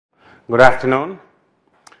Good afternoon.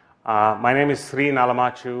 My name is Sri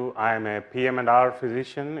Nalamachu. I am a PM&R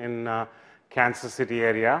physician in Kansas City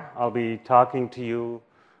area. I'll be talking to you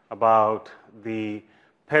about the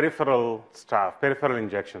peripheral stuff, peripheral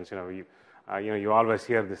injections. You always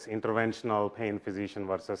hear this interventional pain physician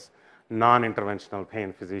versus non-interventional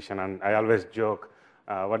pain physician, and I always joke,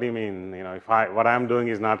 what do you mean? What I'm doing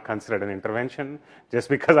is not considered an intervention just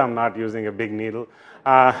because I'm not using a big needle.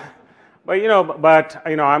 But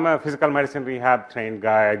I'm a physical medicine rehab trained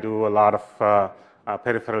guy. I do a lot of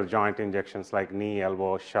peripheral joint injections like knee,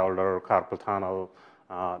 elbow, shoulder, carpal tunnel,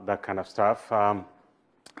 that kind of stuff.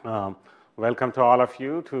 Welcome to all of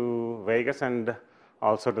you to Vegas and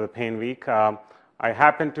also to the Pain Week. I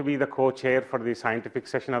happen to be the co-chair for the scientific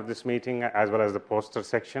section of this meeting as well as the poster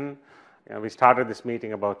section. We started this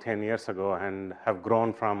meeting about 10 years ago and have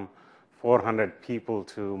grown from 400 people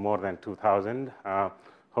to more than 2,000.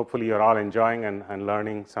 Hopefully you're all enjoying and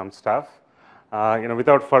learning some stuff.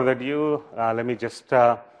 Without further ado, let me just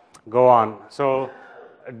go on. So,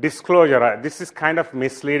 disclosure. This is kind of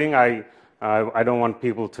misleading. I don't want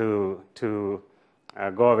people to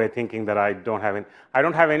go away thinking that I don't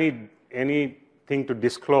have anything to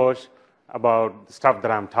disclose about the stuff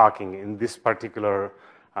that I'm talking in this particular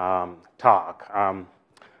talk.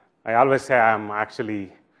 I always say I'm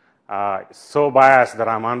actually so biased that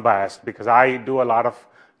I'm unbiased because I do a lot of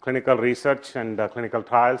clinical research and clinical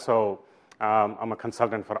trials, so I'm a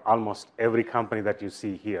consultant for almost every company that you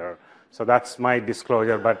see here. So that's my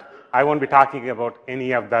disclosure, but I won't be talking about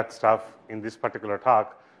any of that stuff in this particular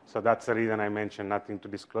talk, so that's the reason I mentioned nothing to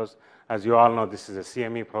disclose. As you all know, this is a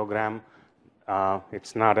CME program.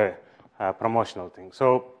 It's not a promotional thing.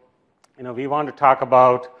 So, we want to talk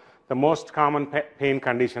about the most common pain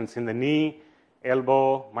conditions in the knee,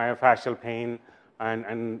 elbow, myofascial pain,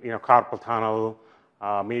 and carpal tunnel,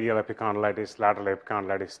 medial epicondylitis, lateral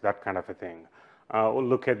epicondylitis, that kind of a thing. We'll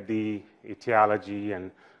look at the etiology and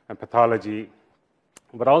pathology,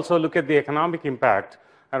 but also look at the economic impact.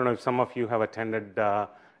 I don't know if some of you have attended a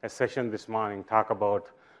session this morning, talk about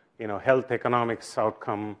health economics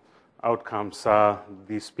outcomes.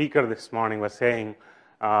 The speaker this morning was saying,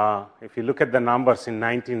 if you look at the numbers in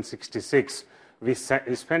 1966, we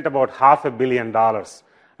spent about $500 million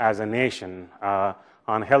as a nation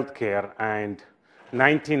on healthcare, and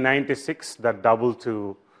 1996 that doubled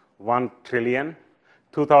to 1 trillion,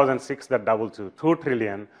 2006 that doubled to 2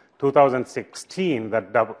 trillion, 2016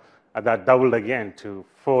 that doubled again to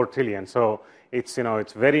 4 trillion. So it's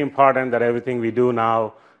very important that everything we do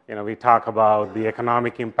now, we talk about the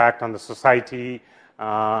economic impact on the society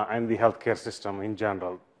and the healthcare system in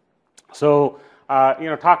general. So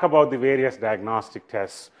talk about the various diagnostic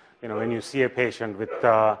tests. When you see a patient with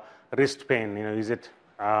wrist pain, is it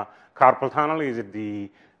carpal tunnel? Is it the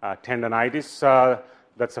tendonitis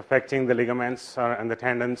that's affecting the ligaments and the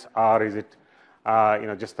tendons, or is it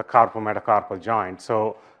just the carpometacarpal joint?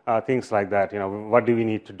 So things like that. What do we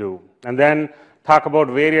need to do? And then talk about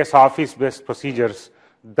various office-based procedures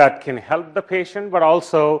that can help the patient, but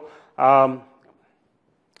also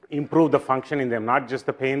improve the function in them, not just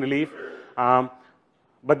the pain relief.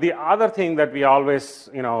 But the other thing that we always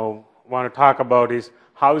want to talk about is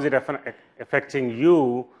how is it affecting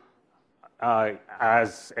you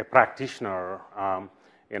as a practitioner.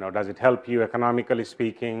 Does it help you economically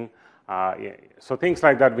speaking? So things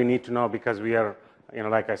like that we need to know because we are,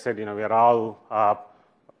 like I said, we are all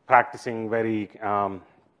practicing very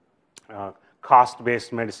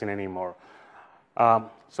cost-based medicine anymore.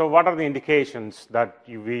 So what are the indications that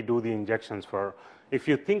we do the injections for? If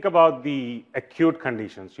you think about the acute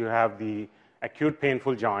conditions, you have the acute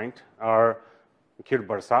painful joint or acute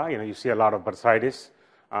bursa. You see a lot of bursitis.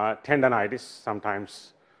 Tendonitis,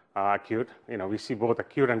 sometimes acute. We see both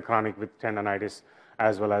acute and chronic with tendonitis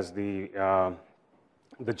as well as the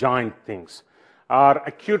joint things. Or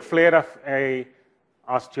acute flare of a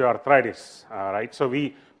osteoarthritis, right? So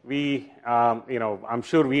I'm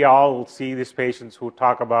sure we all see these patients who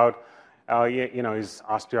talk about, is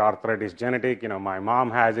osteoarthritis genetic? My mom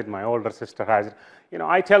has it, my older sister has it.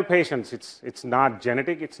 I tell patients it's not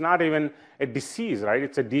genetic, it's not even a disease, right?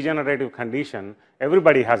 It's a degenerative condition.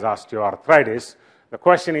 Everybody has osteoarthritis. The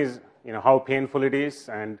question is, how painful it is,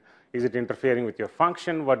 and is it interfering with your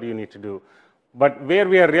function? What do you need to do? But where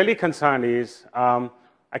we are really concerned is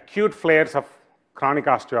acute flares of chronic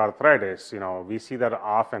osteoarthritis. We see that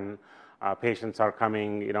often patients are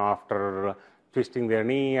coming, after twisting their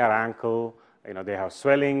knee or ankle. They have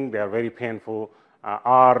swelling, they are very painful,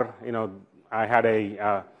 or I had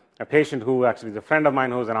a patient who actually is a friend of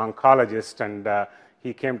mine who's an oncologist, and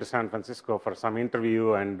he came to San Francisco for some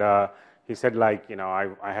interview, and he said, I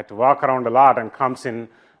had to walk around a lot, and comes in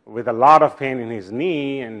with a lot of pain in his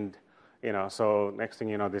knee, and so next thing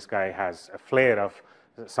you know, this guy has a flare of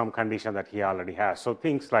some condition that he already has. So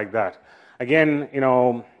things like that. Again,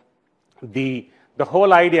 the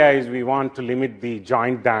whole idea is we want to limit the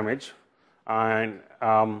joint damage, and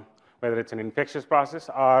whether it's an infectious process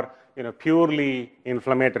or purely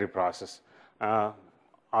inflammatory process.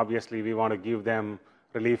 Obviously, we want to give them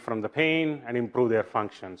relief from the pain and improve their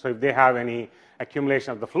function. So if they have any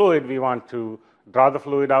accumulation of the fluid, we want to draw the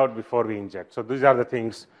fluid out before we inject. So these are the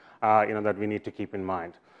things that we need to keep in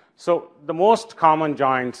mind. So the most common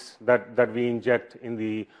joints that we inject in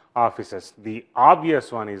the offices, the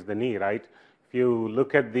obvious one is the knee, right? If you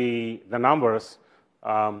look at the numbers,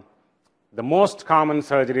 the most common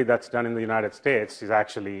surgery that's done in the United States is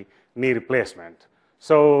actually knee replacement.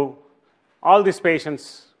 So all these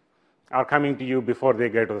patients are coming to you before they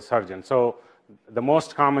get to the surgeon. So the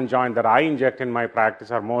most common joint that I inject in my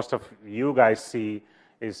practice, or most of you guys see,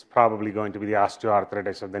 is probably going to be the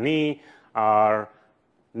osteoarthritis of the knee or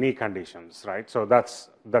knee conditions, right? So that's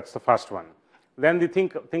the first one. Then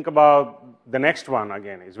think about the next one.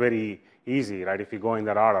 Again, is very easy, right? If you go in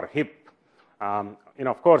that order, hip.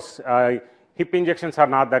 Of course, hip injections are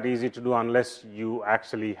not that easy to do unless you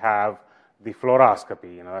actually have the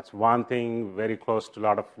fluoroscopy. That's one thing very close to a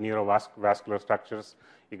lot of neurovascular structures.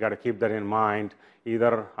 You got to keep that in mind.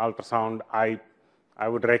 Either ultrasound, I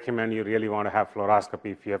would recommend you really want to have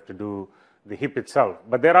fluoroscopy if you have to do the hip itself.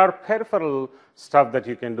 But there are peripheral stuff that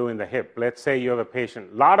you can do in the hip. Let's say you have a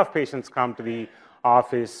patient. A lot of patients come to the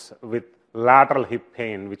office with lateral hip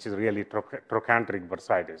pain, which is really trochanteric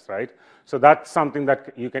bursitis, right? So that's something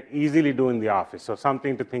that you can easily do in the office. So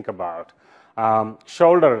something to think about.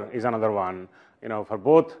 Shoulder is another one, for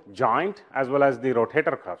both joint as well as the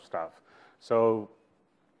rotator cuff stuff. So,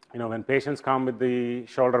 when patients come with the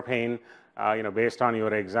shoulder pain, based on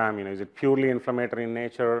your exam, is it purely inflammatory in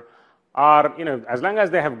nature? Or, as long as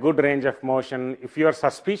they have good range of motion, if you are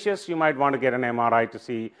suspicious, you might want to get an MRI to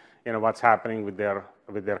see, what's happening with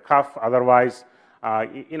their cuff. Otherwise,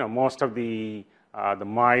 most of the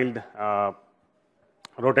mild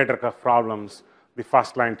rotator cuff problems, the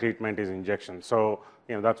first line treatment is injection. So,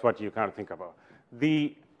 that's what you kind of think about.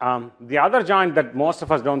 The other joint that most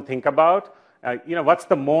of us don't think about, what's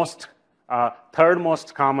the third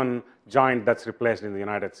most common joint that's replaced in the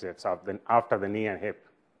United States after the knee and hip?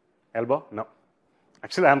 Elbow? No.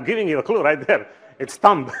 Actually, I'm giving you a clue right there. It's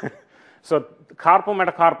thumb. So the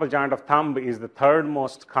carpometacarpal joint of thumb is the third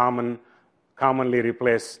most commonly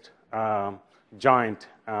replaced joint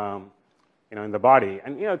in the body.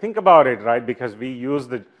 And think about it, right? Because we use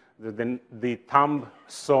the thumb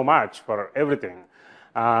so much for everything.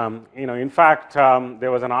 In fact,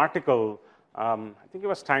 there was an article, I think it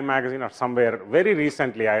was Time Magazine or somewhere, very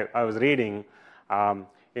recently I was reading,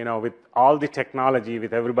 with all the technology,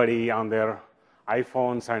 with everybody on their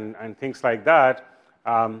iPhones and things like that,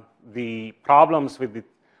 the problems with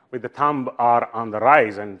the thumb are on the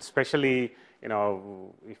rise, and especially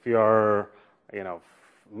if you're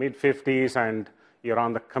mid-50s and you're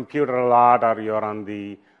on the computer a lot, or you're on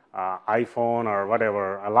the iPhone or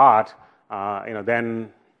whatever a lot,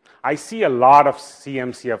 then I see a lot of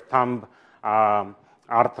CMC of thumb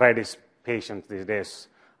arthritis patients these days.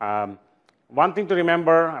 One thing to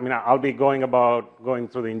remember, I'll be going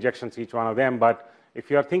through the injections, each one of them, but if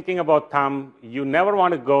you're thinking about thumb, you never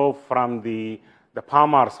want to go from the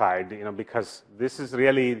palmar side, because this is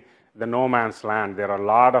really the no man's land. There are a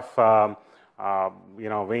lot of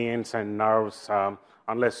veins and nerves,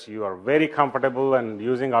 unless you are very comfortable and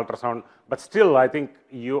using ultrasound. But still, I think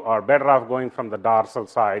you are better off going from the dorsal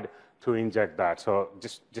side to inject that. So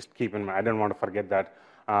just keep in mind. I don't want to forget that.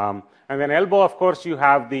 And then elbow, of course, you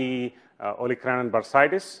have the olecranon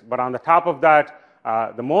bursitis. But on the top of that,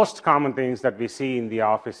 the most common things that we see in the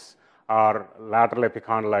office are lateral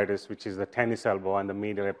epicondylitis, which is the tennis elbow, and the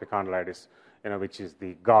medial epicondylitis, which is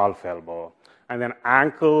the golf elbow. And then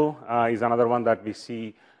ankle is another one that we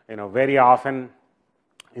see, very often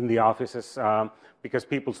in the offices, because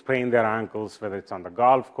people sprain their ankles, whether it's on the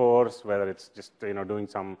golf course, whether it's just doing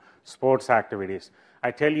some sports activities.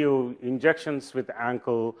 I tell you, injections with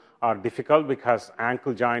ankle are difficult because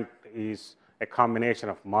ankle joint is a combination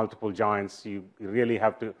of multiple joints. You really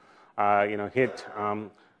have to hit.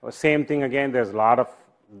 Same thing again. There's a lot of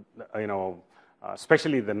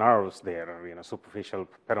especially the nerves there, superficial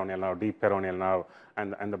peroneal nerve, deep peroneal nerve,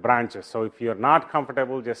 and the branches. So if you're not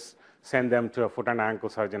comfortable, just send them to a foot and ankle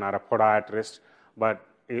surgeon or a podiatrist. But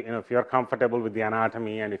if you're comfortable with the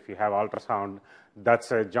anatomy and if you have ultrasound,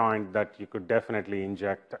 that's a joint that you could definitely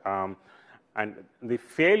inject. And the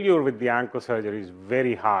failure with the ankle surgery is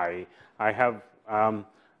very high. I have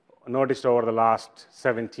noticed over the last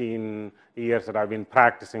 17 years that I've been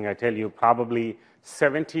practicing, I tell you, probably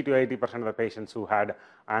 70 to 80% of the patients who had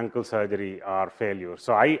ankle surgery are failures.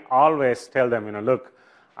 So I always tell them, look,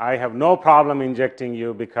 I have no problem injecting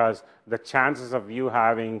you because the chances of you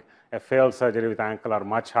having a failed surgery with ankle are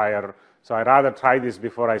much higher. So I'd rather try this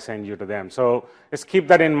before I send you to them. So just keep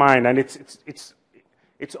that in mind. And it's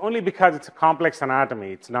only because it's a complex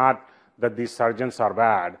anatomy. It's not that these surgeons are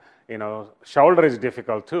bad. Shoulder is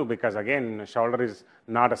difficult too because, again, shoulder is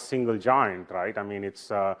not a single joint, right? I mean,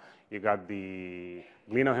 it's you got the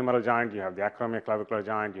glenohumeral joint, you have the acromioclavicular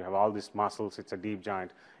joint, you have all these muscles. It's a deep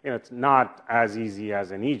joint. It's not as easy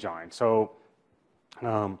as a knee joint. So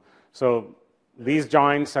these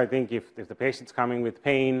joints, I think, if the patient's coming with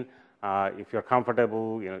pain, if you're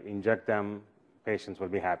comfortable, inject them. Patients will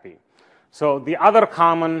be happy. So the other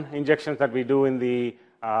common injections that we do in the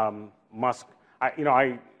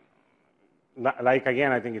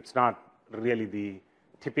again, I think it's not really the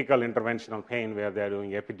typical interventional pain where they're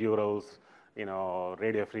doing epidurals,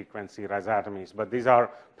 radiofrequency, rhizotomies, but these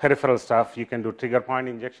are peripheral stuff. You can do trigger point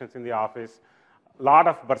injections in the office. A lot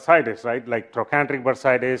of bursitis, right, like trochanteric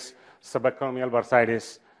bursitis, subacromial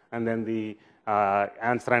bursitis, and then the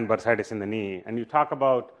anserine bursitis in the knee. And you talk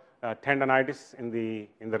about tendonitis in the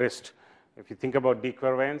wrist. If you think about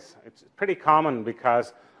dequervance, it's pretty common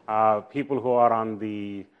because people who are on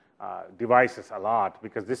the devices a lot,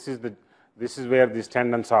 because this is where these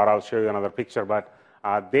tendons are. I'll show you another picture, but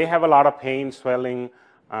they have a lot of pain, swelling,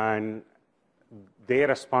 and they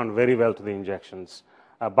respond very well to the injections.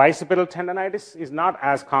 Bicipital tendonitis is not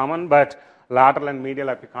as common, but lateral and medial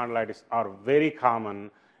epicondylitis are very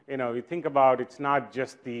common. You think about it's not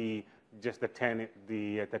just the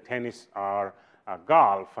tennis or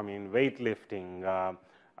golf. I mean, weightlifting.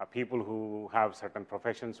 People who have certain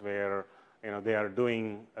professions where they are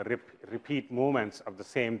doing repeat movements of the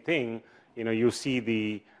same thing. You see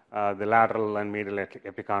the lateral and medial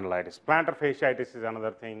epicondylitis. Plantar fasciitis is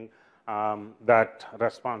another thing that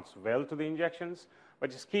responds well to the injections. But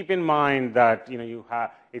just keep in mind that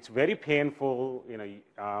it's very painful.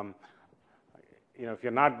 If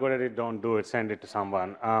you're not good at it, don't do it. Send it to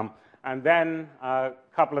someone. And then a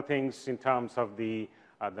couple of things in terms of the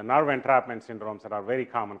nerve entrapment syndromes that are very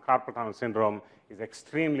common. Carpal tunnel syndrome is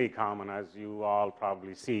extremely common, as you all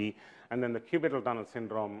probably see. And then the cubital tunnel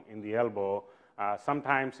syndrome in the elbow.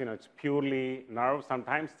 Sometimes it's purely nerve.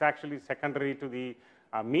 Sometimes it's actually secondary to the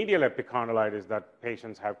medial epicondylitis that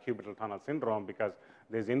patients have cubital tunnel syndrome because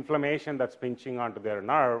there's inflammation that's pinching onto their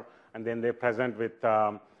nerve, and then they present with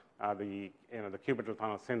the cubital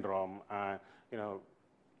tunnel syndrome.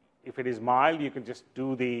 If it is mild, you can just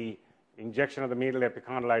do the injection of the medial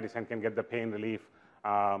epicondylitis and can get the pain relief.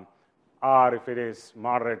 Or if it is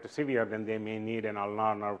moderate to severe, then they may need an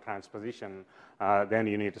ulnar nerve transposition. Then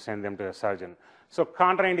you need to send them to a surgeon. So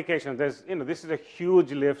contraindications, this is a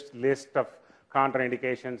huge list of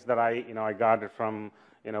contraindications that I got it from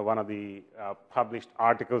one of the published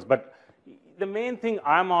articles. But the main thing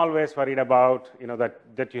I'm always worried about,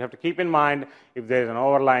 that you have to keep in mind, if there's an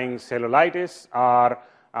overlying cellulitis or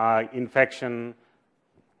infection,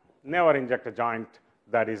 never inject a joint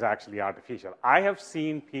that is actually artificial. I have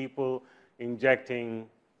seen people injecting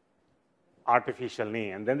artificial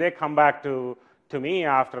knee, and then they come back to me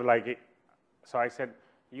after so I said,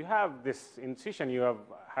 you have this incision, you have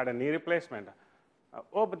had a knee replacement.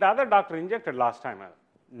 Oh, but the other doctor injected last time.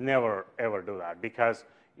 Never, ever do that because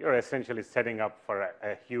you're essentially setting up for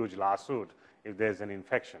a huge lawsuit if there's an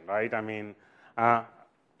infection, right? I mean,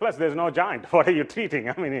 plus there's no joint. What are you treating?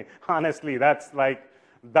 I mean, honestly, that's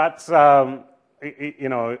is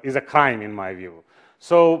a crime in my view.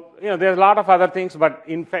 So, there's a lot of other things, but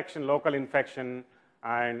infection, local infection,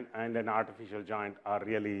 and an artificial joint are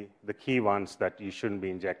really the key ones that you shouldn't be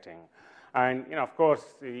injecting. And, of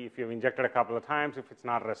course, if you've injected a couple of times, if it's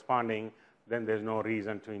not responding, then there's no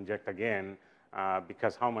reason to inject again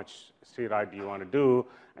because how much steroid do you want to do?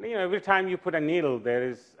 And, every time you put a needle, there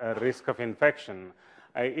is a risk of infection.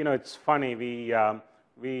 It's funny, we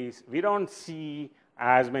don't see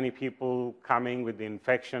as many people coming with the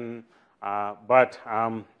infection, but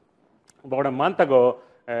about a month ago,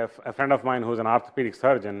 a friend of mine who's an orthopedic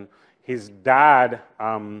surgeon, his dad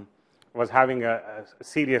was having a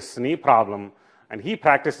serious knee problem, and he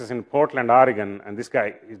practices in Portland, Oregon, and his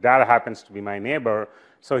dad happens to be my neighbor.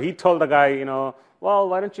 So he told the guy, well,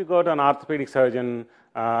 why don't you go to an orthopedic surgeon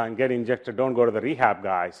and get injected? Don't go to the rehab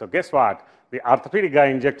guy. So guess what? The orthopedic guy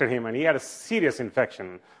injected him, and he had a serious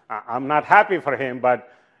infection. I'm not happy for him,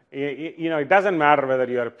 but it doesn't matter whether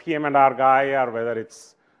you're a PM&R guy or whether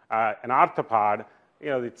it's an orthopod.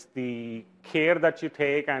 It's the care that you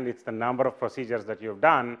take and it's the number of procedures that you've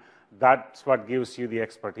done. that's what gives you the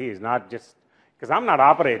expertise, not just, because I'm not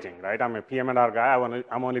operating, right? I'm a PM&R guy,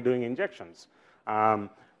 I'm only doing injections.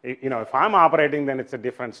 If I'm operating, then it's a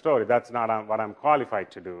different story. That's not what I'm qualified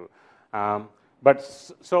to do.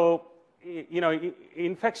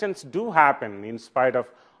 Infections do happen in spite of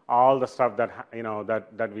all the stuff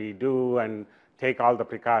that we do and take all the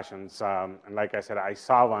precautions. And like I said, I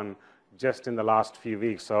saw one just in the last few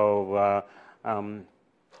weeks. So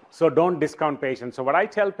don't discount patients. So what I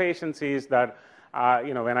tell patients is that,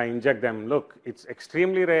 when I inject them, look, it's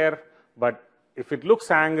extremely rare, but if it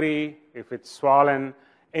looks angry, if it's swollen,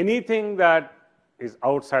 anything that is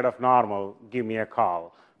outside of normal, give me a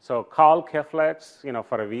call. So call Keflex,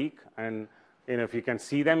 for a week, and if you can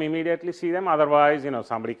see them immediately, see them. Otherwise,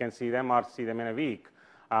 somebody can see them or see them in a week.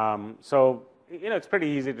 It's pretty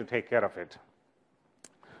easy to take care of it.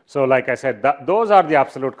 So like I said, those are the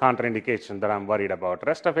absolute contraindications that I'm worried about.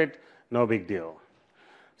 Rest of it, no big deal.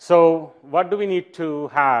 So what do we need to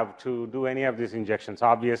have to do any of these injections?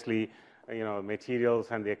 Obviously, materials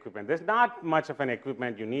and the equipment. There's not much of an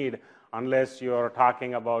equipment you need unless you're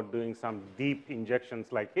talking about doing some deep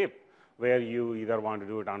injections like hip, where you either want to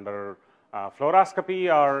do it under fluoroscopy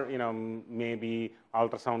or, maybe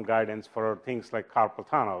ultrasound guidance for things like carpal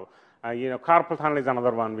tunnel. Carpal tunnel is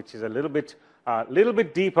another one which is a little bit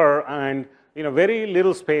deeper and very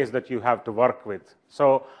little space that you have to work with.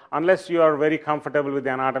 So unless you are very comfortable with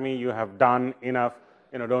the anatomy, you have done enough,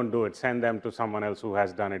 don't do it. Send them to someone else who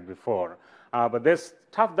has done it before. But there's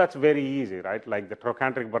stuff that's very easy, right? Like the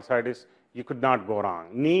trochanteric bursitis, you could not go wrong.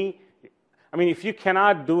 Knee, if you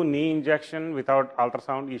cannot do knee injection without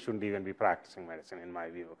ultrasound, you shouldn't even be practicing medicine, in my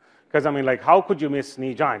view. Because, how could you miss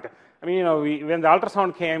knee joint? When the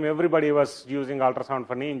ultrasound came, everybody was using ultrasound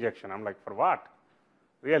for knee injection. I'm like, for what?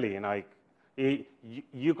 Really,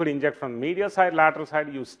 you could inject from the medial side, lateral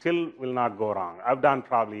side, you still will not go wrong. I've done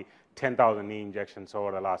probably 10,000 knee injections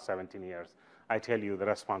over the last 17 years. I tell you, the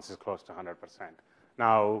response is close to 100%.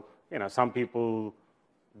 Now, some people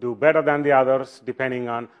do better than the others, depending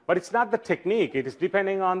on, but it's not the technique, it is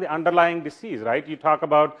depending on the underlying disease, right? You talk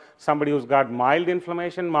about somebody who's got mild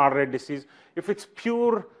inflammation, moderate disease. If it's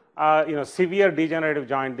pure, severe degenerative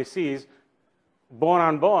joint disease, bone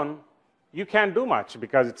on bone, you can't do much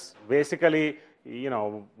because it's basically,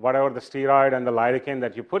 whatever the steroid and the lidocaine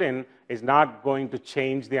that you put in is not going to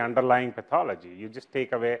change the underlying pathology. You just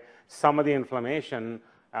take away some of the inflammation,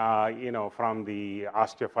 from the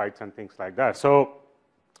osteophytes and things like that. So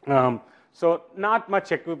not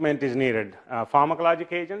much equipment is needed.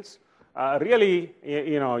 Pharmacologic agents, really,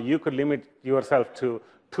 you could limit yourself to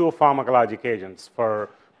 2 pharmacologic agents for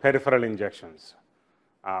peripheral injections.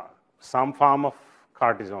 Some form of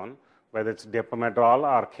cortisone, whether it's Depomedrol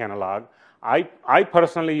or Kenalog. I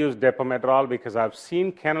personally use Depomedrol because I've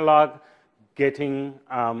seen Kenalog getting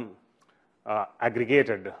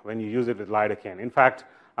aggregated when you use it with lidocaine. In fact,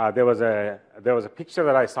 there was a picture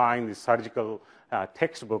that I saw in the surgical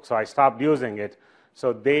textbook, so I stopped using it.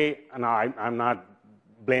 So I'm not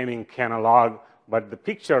blaming Kenalog, but the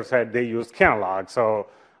picture said they used Kenalog. So,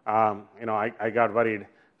 I got worried.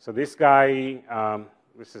 So this guy,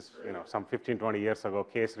 this is, some 15, 20 years ago,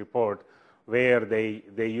 case report, where they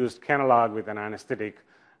used Kenalog with an anesthetic,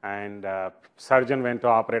 and surgeon went to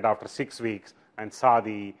operate after 6 weeks and saw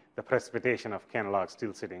the precipitation of Kenalog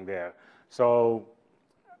still sitting there. So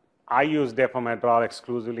I use Depomedrol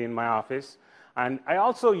exclusively in my office, and I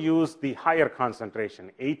also use the higher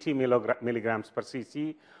concentration, 80 milligrams per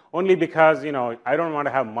cc, only because, I don't want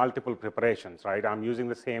to have multiple preparations, right? I'm using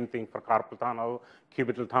the same thing for carpal tunnel,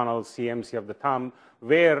 cubital tunnel, CMC of the thumb,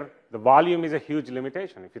 where the volume is a huge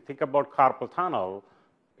limitation. If you think about carpal tunnel,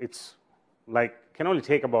 it's can only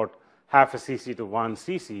take about half a cc to 1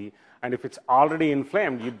 cc, and if it's already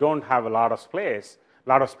inflamed, you don't have a lot of space,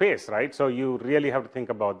 right? So you really have to think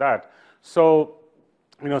about that. So,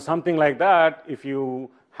 something like that, if you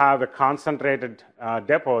have a concentrated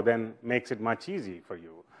depot, then makes it much easier for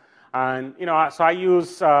you. And, so I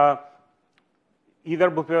use either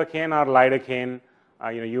bupivacaine or lidocaine.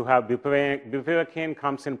 You have bupivacaine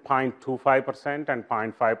comes in 0.25% and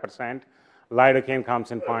 0.5%. Lidocaine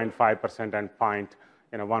comes in 0.5% and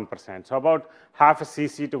 1%. So about half a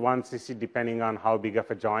cc to 1 cc, depending on how big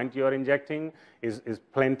of a joint you're injecting, is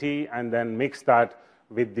plenty. And then mix that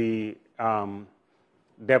with the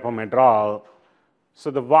Depomedrol.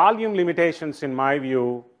 So the volume limitations, in my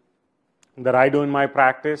view, that I do in my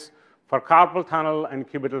practice, for carpal tunnel and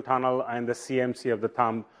cubital tunnel and the CMC of the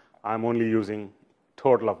thumb, I'm only using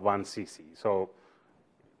total of 1 cc. So,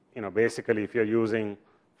 basically, if you're using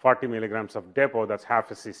 40 milligrams of Depo, that's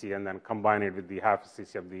half a cc, and then combine it with the half a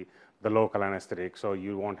cc of the local anesthetic, so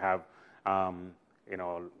you won't have,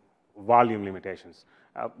 volume limitations.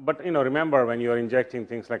 But remember, when you're injecting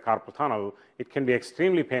things like carpal tunnel, it can be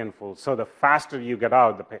extremely painful. So the faster you get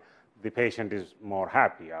out, the patient is more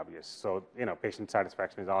happy, obvious. So patient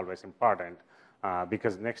satisfaction is always important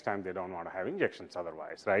because next time they don't want to have injections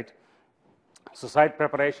otherwise, right? So site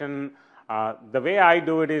preparation, the way I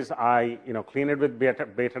do it is I clean it with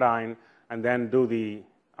betadine and then do the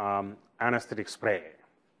anesthetic spray.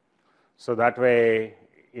 So that way,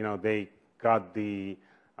 they got the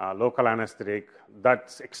local anesthetic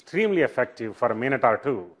that's extremely effective for a minute or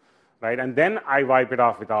two, right? And then I wipe it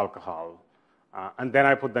off with alcohol, and then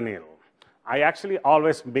I put the needle. I actually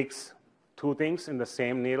always mix two things in the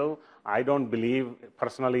same needle. I don't believe,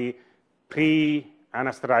 personally,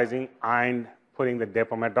 pre-anesthetizing and putting the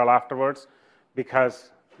Depo-Medrol afterwards,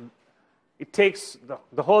 because it takes,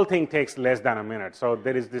 the whole thing takes less than a minute. So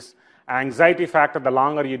there is this anxiety factor. The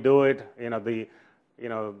longer you do it,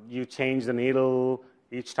 you change the needle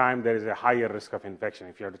each time, there is a higher risk of infection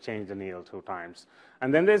if you have to change the needle 2 times.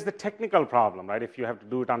 And then there's the technical problem, right? If you have to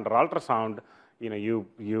do it under ultrasound, you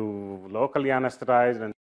locally anesthetize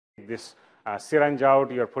and take this syringe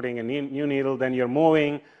out, you're putting a new needle, then you're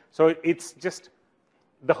moving. So it's just,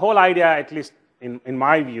 the whole idea, at least in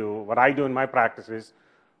my view, what I do in my practice is,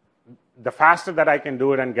 the faster that I can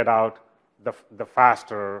do it and get out, the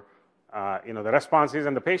faster the response is,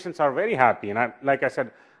 and the patients are very happy. And like I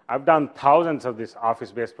said, I've done thousands of these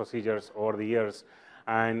office-based procedures over the years,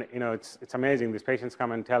 and it's amazing. These patients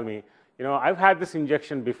come and tell me, I've had this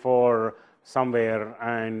injection before somewhere,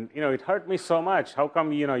 and it hurt me so much. How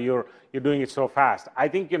come you're doing it so fast? I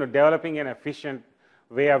think developing an efficient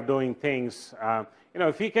way of doing things.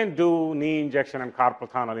 If you can do knee injection and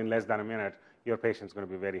carpal tunnel in less than a minute, your patient's going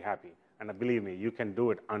to be very happy. And believe me, you can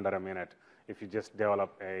do it under a minute if you just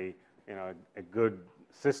develop a good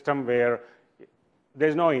system where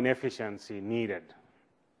there's no inefficiency needed.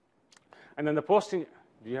 And then the do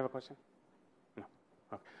you have a question? No.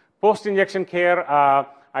 Okay. Post-injection care,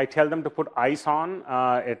 I tell them to put ice on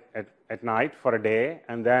at night for a day,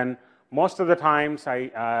 and then most of the times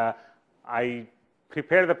I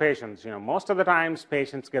prepare the patients. Most of the times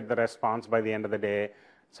patients get the response by the end of the day.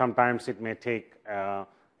 Sometimes it may take a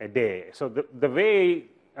day. So the way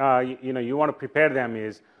you want to prepare them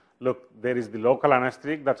is, look, there is the local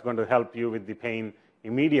anesthetic that's going to help you with the pain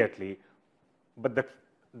immediately, but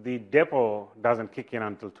the Depo doesn't kick in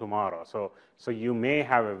until tomorrow. So you may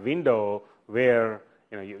have a window where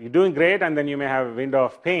you're doing great, and then you may have a window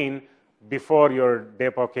of pain before your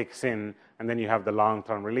Depo kicks in, and then you have the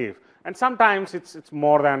long-term relief. And sometimes it's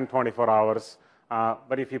more than 24 hours,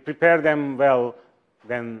 but if you prepare them well,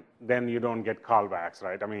 then you don't get callbacks,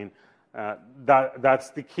 right? I mean, that's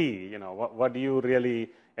the key. What do you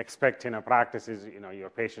really expect in a practice is, your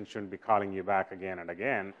patient shouldn't be calling you back again and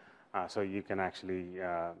again, so you can actually,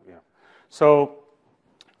 So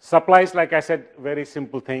supplies, like I said, very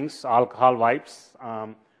simple things: alcohol wipes,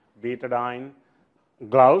 betadine,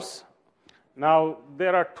 gloves. Now,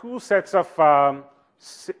 there are 2 sets of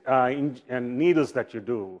needles that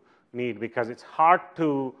you need, because it's hard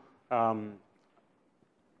to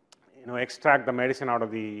extract the medicine out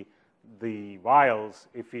of the vials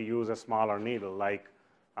if you use a smaller needle like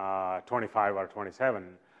 25 or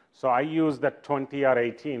 27. So I use that 20 or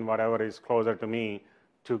 18, whatever is closer to me,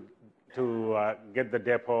 to get the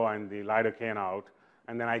Depo and the lidocaine out,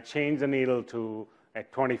 and then I change the needle to a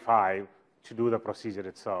 25 to do the procedure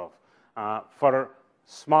itself. For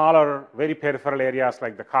smaller, very peripheral areas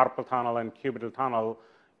like the carpal tunnel and cubital tunnel,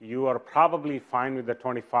 you are probably fine with the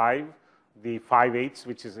 25, the 5/8,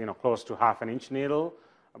 which is close to ½ inch needle.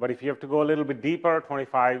 But if you have to go a little bit deeper,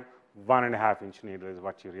 25, 1.5 inch needle is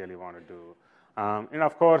what you really want to do. And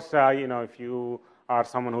of course, if you are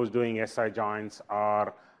someone who's doing SI joints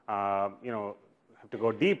or have to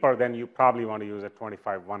go deeper, then you probably want to use a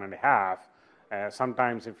 25, 1.5.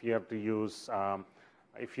 Sometimes if you have to use,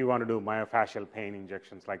 if you want to do myofascial pain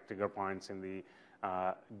injections like trigger points in the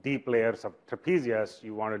deep layers of trapezius,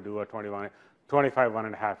 you want to do a 25,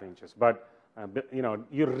 1.5 inches. But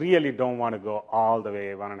you really don't want to go all the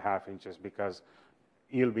way 1.5 inches, because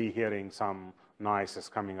you'll be hearing some noises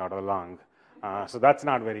coming out of the lung. So that's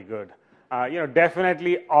not very good.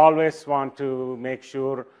 Definitely always want to make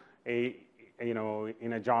sure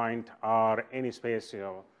in a joint or any space,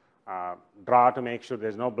 draw to make sure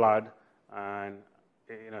there's no blood. And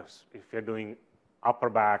if you're doing upper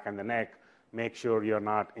back and the neck, make sure you're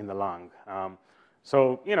not in the lung.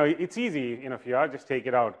 So it's easy. If you are, just take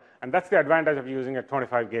it out. And that's the advantage of using a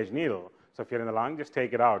 25 gauge needle. So if you're in the lung, just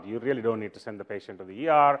take it out. You really don't need to send the patient to the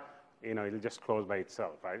ER. It'll just close by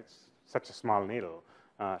itself, right? It's such a small needle.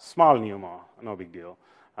 Small pneumo, no big deal.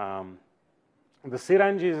 The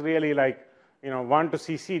syringe is really like, 1 to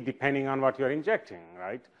cc depending on what you're injecting,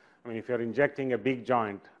 right? I mean, if you're injecting a big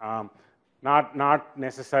joint, not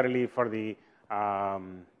necessarily for the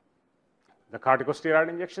corticosteroid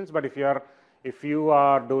injections, but if you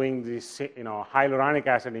are doing these, hyaluronic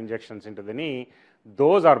acid injections into the knee,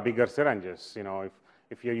 those are bigger syringes.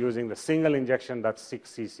 If you're using the single injection, that's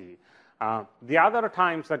 6 cc. The other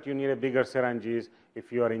times that you need a bigger syringe is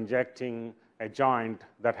if you are injecting a joint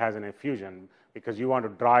that has an effusion, because you want to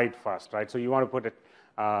dry it first, right? So you want to put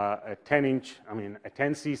a 10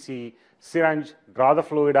 cc syringe, draw the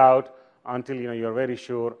fluid out until you're very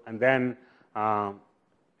sure, and then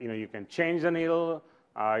you can change the needle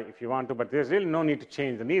if you want to, but there's really no need to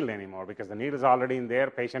change the needle anymore because the needle is already in there,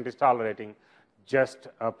 patient is tolerating. Just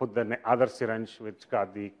put the other syringe which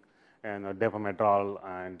got the depomedrol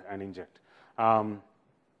and inject. And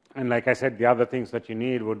like I said, the other things that you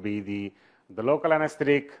need would be the local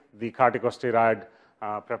anesthetic, the corticosteroid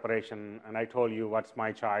preparation, and I told you what's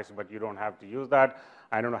my choice, but you don't have to use that.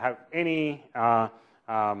 I don't have any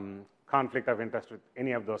conflict of interest with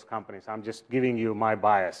any of those companies. I'm just giving you my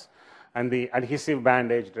bias. And the adhesive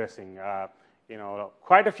bandage dressing,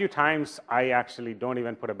 quite a few times I actually don't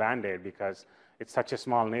even put a Band-Aid because it's such a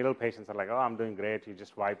small needle. Patients are like, oh, I'm doing great. You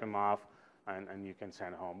just wipe them off and you can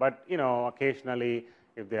send home. But, occasionally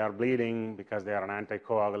if they are bleeding because they are on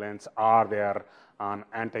anticoagulants or they are on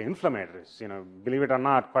anti-inflammatories, believe it or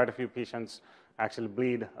not, quite a few patients actually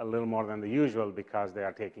bleed a little more than the usual because they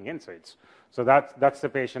are taking NSAIDs. So that's the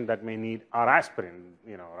patient that may need, or aspirin,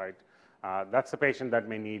 right? That's the patient that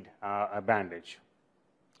may need a bandage.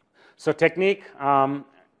 So technique,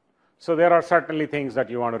 so there are certainly things that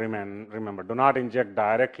you want to remember. Do not inject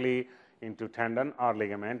directly into tendon or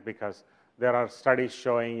ligament because there are studies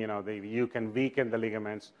showing, you can weaken the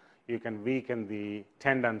ligaments, you can weaken the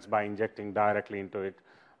tendons by injecting directly into it.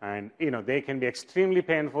 And, they can be extremely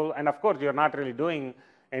painful. And of course, you're not really doing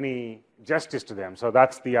any justice to them. So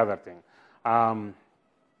that's the other thing.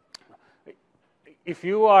 If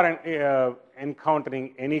you are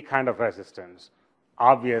encountering any kind of resistance,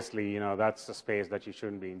 obviously, that's the space that you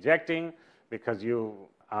shouldn't be injecting because you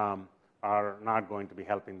are not going to be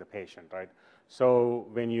helping the patient, right? So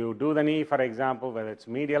when you do the knee, for example, whether it's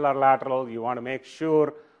medial or lateral, you want to make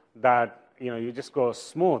sure that, you just go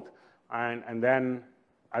smooth. And then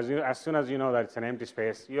as soon as you know that it's an empty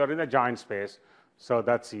space, you're in a joint space, so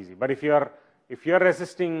that's easy. But if you're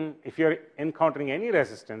encountering any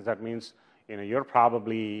resistance, that means, you're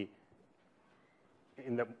probably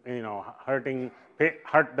in the, hurt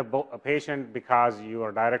the patient because you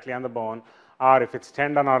are directly on the bone, or if it's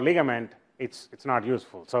tendon or ligament, it's not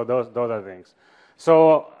useful. So those are things.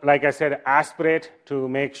 So like I said, aspirate to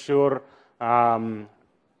make sure,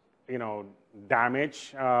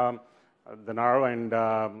 damage the nerve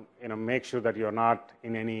and, make sure that you're not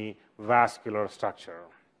in any vascular structure.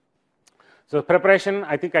 So preparation,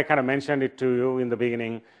 I think I kind of mentioned it to you in the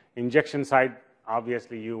beginning. Injection site,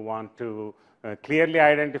 obviously you want to clearly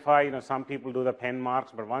identify, some people do the pen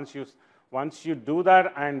marks, but once you do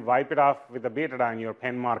that and wipe it off with the betadine, your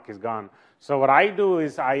pen mark is gone. So what I do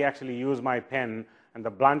is I actually use my pen, and the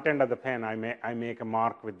blunt end of the pen, I make a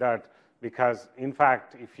mark with that, because in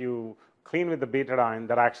fact, if you clean with the betadine,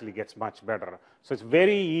 that actually gets much better. So it's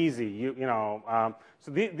very easy. So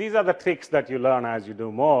these are the tricks that you learn as you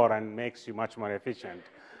do more and makes you much more efficient.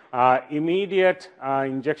 Immediate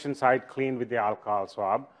injection site, clean with the alcohol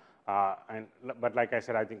swab. But like I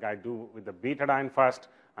said, I think I do with the betadine first,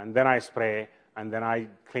 and then I spray, and then I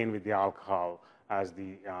clean with the alcohol as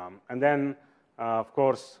the, and then of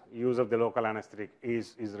course, use of the local anesthetic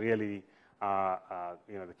is really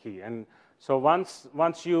the key. And so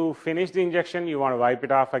once you finish the injection, you want to wipe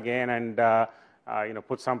it off again and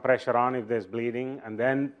put some pressure on if there's bleeding, and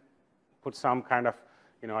then put some kind of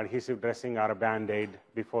adhesive dressing or a Band-Aid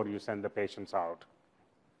before you send the patients out.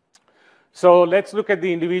 So let's look at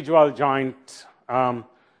the individual joint.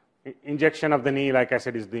 Injection of the knee, like I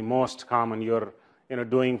said, is the most common you're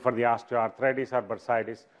doing for the osteoarthritis or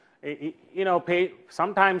bursitis.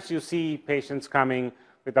 Sometimes you see patients coming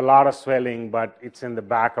with a lot of swelling, but it's in the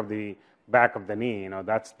back of the knee.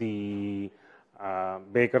 That's the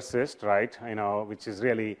Baker cyst, right? Which is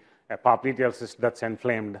really a popliteal cyst that's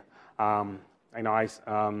inflamed. I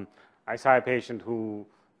saw a patient who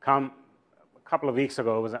come a couple of weeks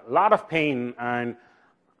ago. It was a lot of pain, and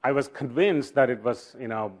I was convinced that it was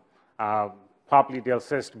popliteal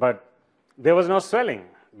cyst, but there was no swelling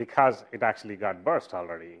because it actually got burst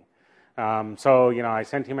already. So I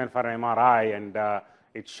sent him in for an MRI, and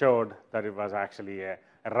it showed that it was actually a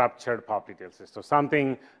ruptured popliteal cyst. So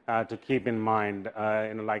something to keep in mind.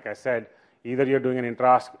 Like I said, Either you're doing an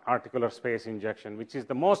intra-articular space injection, which is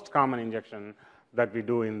the most common injection that we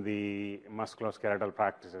do in the musculoskeletal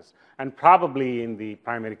practices, and probably in the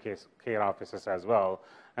primary care offices as well,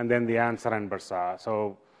 and then the Answer and Bursa.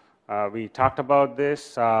 So we talked about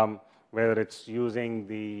this, whether it's using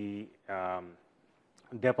the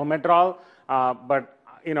Depo-Medrol, but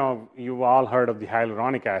you've all heard of the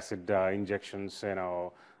hyaluronic acid injections,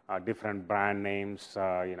 different brand names.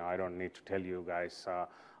 I don't need to tell you guys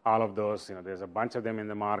all of those. There's a bunch of them in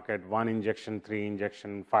the market: 1 injection, 3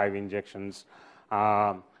 injection, 5 injections.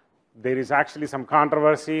 There is actually some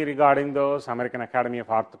controversy regarding those. American Academy of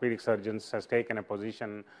Orthopedic Surgeons has taken a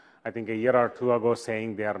position, I think a year or two ago,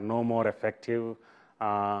 saying they are no more effective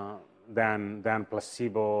than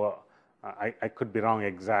placebo. I could be wrong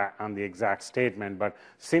on the exact statement, but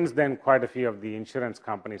since then, quite a few of the insurance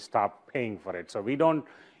companies stopped paying for it. So we don't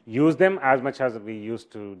use them as much as we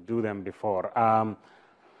used to do them before.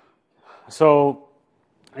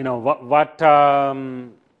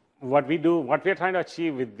 What we're trying to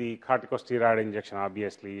achieve with the corticosteroid injection,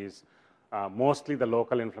 obviously, is mostly the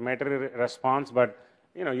local inflammatory response, but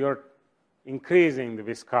you're increasing the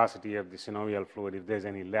viscosity of the synovial fluid if there's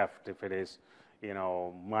any left, if it is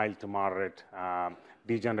mild to moderate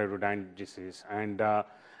degenerative joint disease. And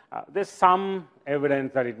there's some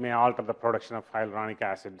evidence that it may alter the production of hyaluronic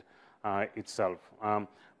acid itself.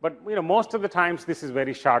 But most of the times this is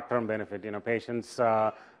very short-term benefit. Patients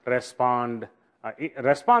respond.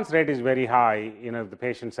 Response rate is very high if the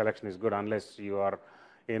patient selection is good, unless you are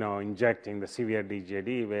injecting the severe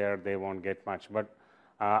DJD where they won't get much. But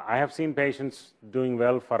I have seen patients doing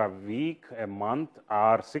well for a week, a month,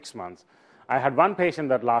 or 6 months. I had one patient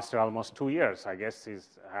that lasted almost 2 years. I guess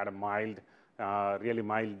he's had a really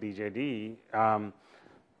mild DJD.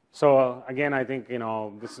 So again, I think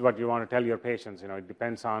this is what you want to tell your patients. It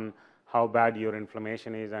depends on how bad your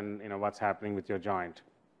inflammation is and what's happening with your joint.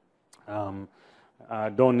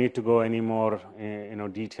 Don't need to go any more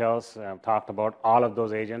details. I've talked about all of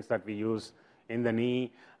those agents that we use in the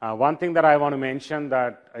knee. One thing that I want to mention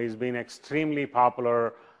that has been extremely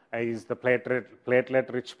popular is the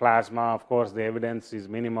platelet-rich plasma. Of course, the evidence is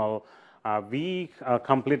minimal. We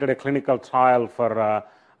completed a clinical trial for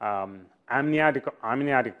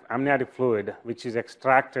amniotic fluid, which is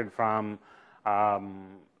extracted from,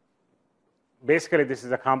 basically this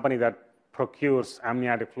is a company that procures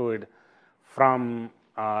amniotic fluid from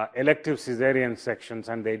elective cesarean sections,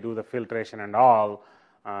 and they do the filtration and all.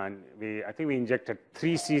 And I think we injected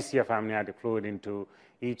 3 cc of amniotic fluid into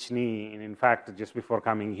each knee. And in fact, just before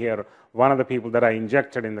coming here, one of the people that I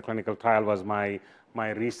injected in the clinical trial was my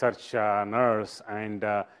research nurse, and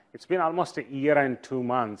it's been almost a year and 2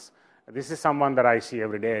 months. This is someone that I see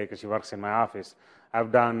every day because she works in my office.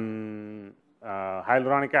 I've done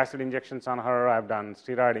hyaluronic acid injections on her. I've done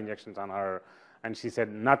steroid injections on her. And she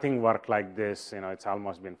said, nothing worked like this. It's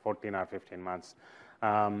almost been 14 or 15 months.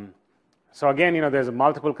 So again, there's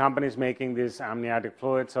multiple companies making this amniotic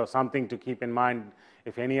fluid. So something to keep in mind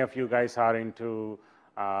if any of you guys are into,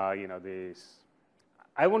 this,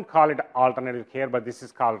 I wouldn't call it alternative care, but this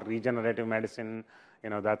is called regenerative medicine.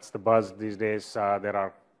 That's the buzz these days. There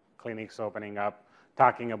are clinics opening up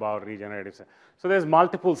talking about regenerative. So there's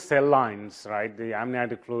multiple cell lines, right? The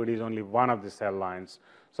amniotic fluid is only one of the cell lines.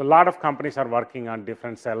 So a lot of companies are working on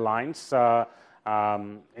different cell lines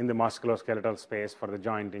in the musculoskeletal space for the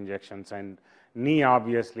joint injections, and knee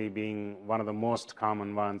obviously being one of the most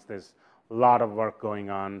common ones. There's a lot of work going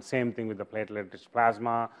on. Same thing with the platelet-rich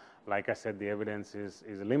plasma. Like I said, the evidence is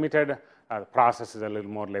limited. The process is a little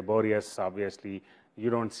more laborious. Obviously, you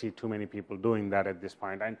don't see too many people doing that at this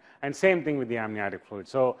point. And same thing with the amniotic fluid.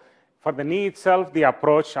 So for the knee itself, the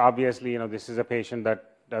approach, obviously, this is a patient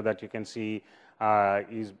that you can see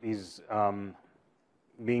is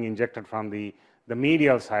being injected from the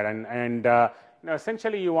medial side, and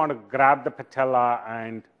essentially you want to grab the patella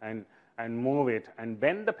and move it and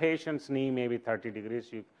bend the patient's knee maybe 30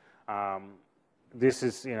 degrees. This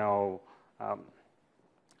is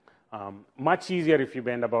much easier if you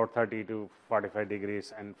bend about 30 to 45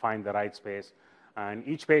 degrees and find the right space. And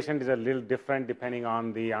each patient is a little different depending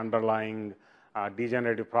on the underlying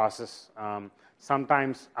degenerative process.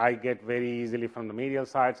 Sometimes I get very easily from the medial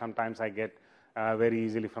side. Sometimes I get very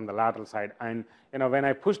easily from the lateral side. And when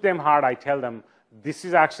I push them hard, I tell them this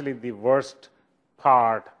is actually the worst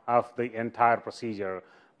part of the entire procedure.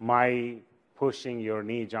 My pushing your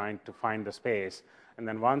knee joint to find the space. And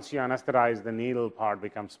then once you anesthetize, the needle part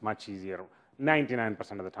becomes much easier,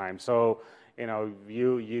 99% of the time. So,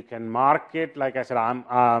 you can mark it. Like I said,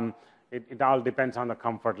 it all depends on the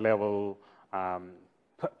comfort level.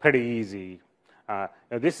 Pretty easy.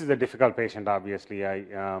 This is a difficult patient, obviously.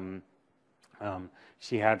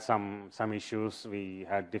 She had some issues. We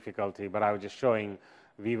had difficulty, but I was just showing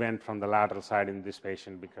we went from the lateral side in this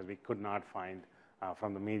patient because we could not find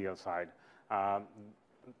from the medial side.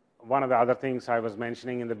 One of the other things I was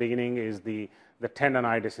mentioning in the beginning is the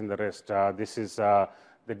tendonitis in the wrist. This is the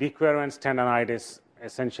dequerens tendonitis.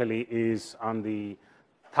 Essentially is on the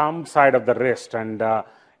thumb side of the wrist, and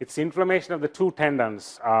it's inflammation of the two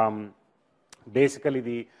tendons. Basically,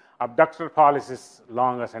 the abductor pollicis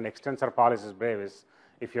longus and extensor pollicis brevis,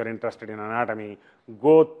 if you're interested in anatomy,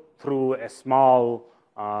 go through a small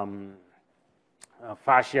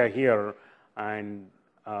fascia here, and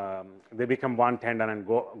they become one tendon and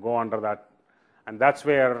go under that, and that's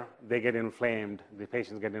where they get inflamed. The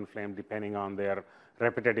patients get inflamed depending on their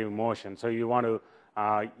repetitive motion. So you want to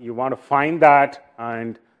find that,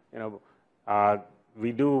 and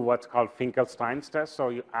we do what's called Finkelstein's test. So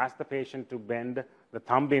you ask the patient to bend the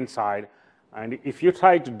thumb inside, and if you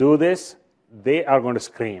try to do this, they are going to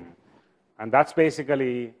scream, and that's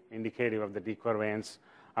basically indicative of the dequerens.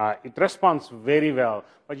 It responds very well,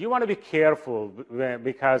 but you want to be careful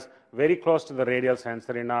because very close to the radial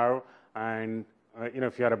sensory nerve, and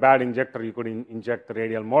if you're a bad injector, you could inject the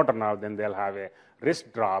radial motor nerve, then they'll have a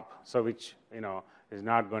wrist drop, so which is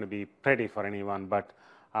not going to be pretty for anyone. But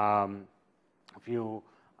if you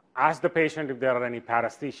ask the patient if there are any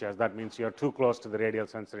paresthesias, that means you're too close to the radial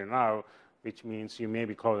sensory nerve, which means you may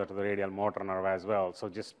be closer to the radial motor nerve as well. So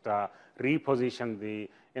just reposition the,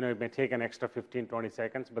 it may take an extra 15-20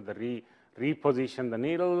 seconds, but reposition the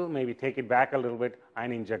needle, maybe take it back a little bit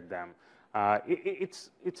and inject them. It's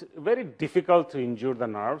very difficult to injure the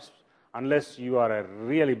nerves unless you are a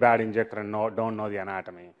really bad injector and don't know the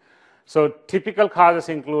anatomy. So typical causes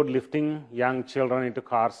include lifting young children into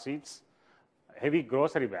car seats, heavy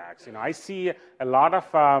grocery bags. I see a lot of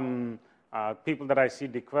people that I see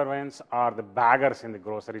dequerens are the baggers in the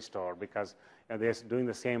grocery store because they're doing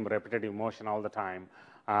the same repetitive motion all the time.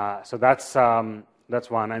 So that's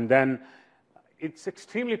one. And then it's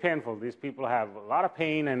extremely painful. These people have a lot of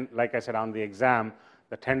pain, and like I said, on the exam,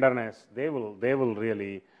 the tenderness, they will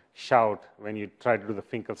really shout when you try to do the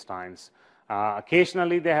Finkelsteins.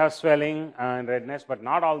 Occasionally they have swelling and redness, but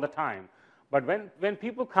not all the time. But when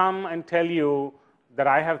people come and tell you that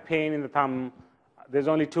I have pain in the thumb, there's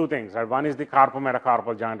only two things. Right? One is the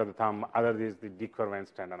carpometacarpal joint of the thumb. Other is the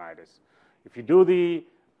dequerens tendonitis. If you do the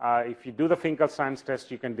Finkelstein's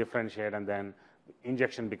test, you can differentiate, and then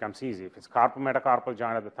injection becomes easy. If it's carpometacarpal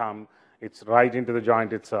joint of the thumb, it's right into the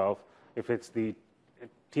joint itself. If it's the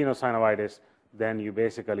tenosynovitis, then you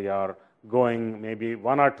basically are going maybe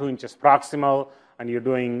 1 or 2 inches proximal, and you're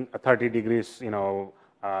doing a 30 degrees,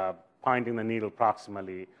 pointing the needle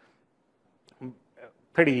proximally.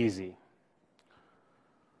 Pretty easy.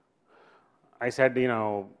 I said,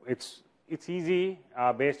 it's easy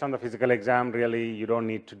based on the physical exam. Really, you don't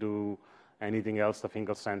need to do anything else. The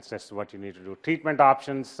Finkelstein's test is what you need to do. Treatment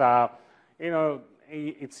options,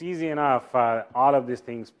 it's easy enough. All of these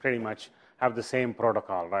things pretty much have the same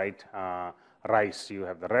protocol, right? RICE, you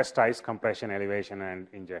have the rest, ice, compression, elevation, and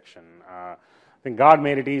injection. I think God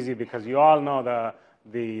made it easy because you all know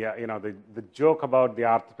the joke about the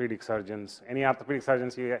orthopedic surgeons. Any orthopedic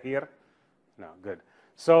surgeons here? No, good.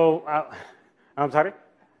 So, I'm sorry?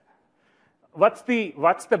 What's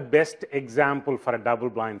the best example for a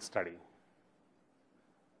double-blind study?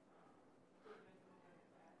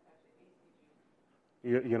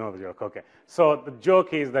 You know the joke, okay. So the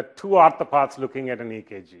joke is that 2 orthopods looking at an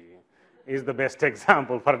EKG is the best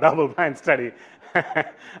example for a double-blind study.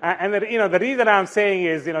 And the reason I'm saying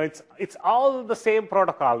is, it's all the same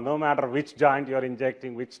protocol, no matter which joint you're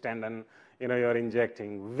injecting, which tendon, you're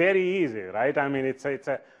injecting. Very easy, right? I mean, it's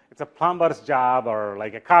a plumber's job or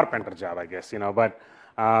like a carpenter job, I guess, But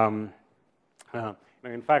in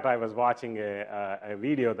fact, I was watching a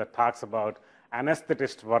video that talks about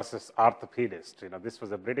anesthetist versus orthopedist. This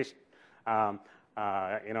was a British.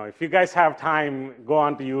 If you guys have time, go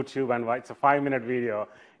on to YouTube and it's a 5-minute video.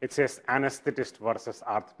 It says anesthetist versus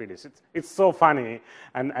orthopedist. It's so funny.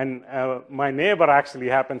 And my neighbor actually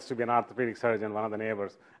happens to be an orthopedic surgeon, one of the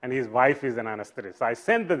neighbors, and his wife is an anesthetist. So I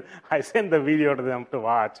sent the video to them to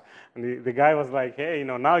watch, and the guy was like, "Hey,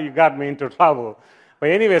 now you got me into trouble."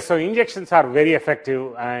 But anyway, so injections are very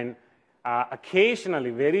effective, and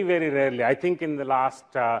occasionally, very, very rarely, I think in the last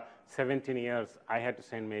 17 years, I had to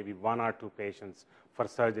send maybe 1 or 2 patients for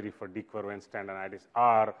surgery for dequerens tendonitis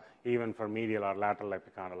or even for medial or lateral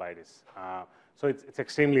epicondylitis. So it's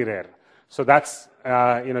extremely rare. So that's,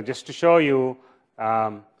 just to show you,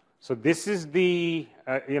 so this is the,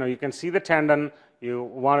 you can see the tendon. You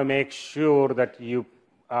want to make sure that you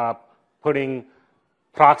putting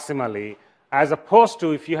proximally. as opposed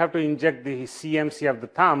to if you have to inject the CMC of the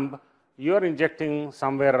thumb, you're injecting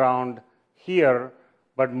somewhere around here,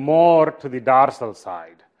 but more to the dorsal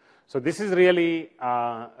side. So this is really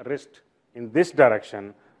wrist in this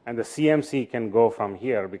direction, and the CMC can go from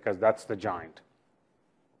here because that's the joint.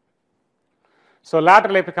 So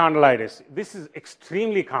lateral epicondylitis, this is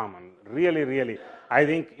extremely common, really, really. I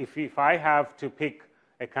think if I have to pick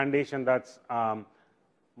a condition that's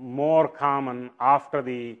more common after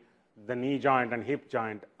the knee joint and hip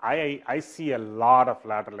joint, I see a lot of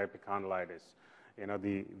lateral epicondylitis. You know,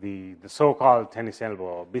 the so-called tennis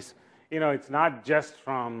elbow. You know, it's not just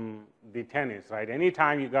from the tennis, right?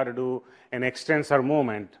 Anytime you got to do an extensor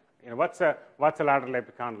movement, you know, what's a lateral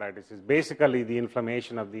epicondylitis? It's basically the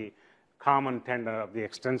inflammation of the common tendon of the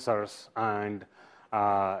extensors, and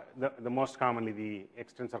the most commonly the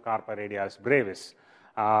extensor carpi radialis brevis.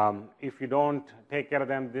 If you don't take care of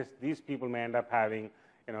them, these people may end up having,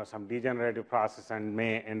 you know, some degenerative process and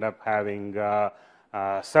may end up having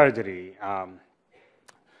surgery.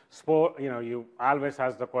 Sport, you know, you always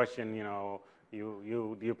ask the question, you know,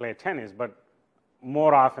 do you play tennis? But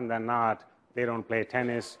more often than not, they don't play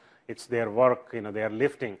tennis. It's their work, you know, they are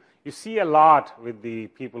lifting. You see a lot with the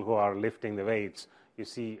people who are lifting the weights. You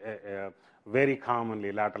see very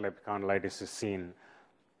commonly lateral epicondylitis is seen.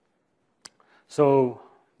 So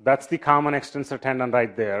that's the common extensor tendon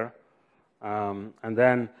right there. And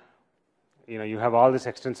then, you know, you have all these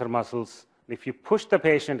extensor muscles. If you push the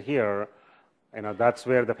patient here, you know, that's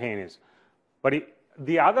where the pain is. But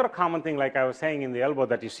the other common thing, like I was saying in the elbow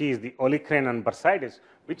that you see, is the olecranon and bursitis,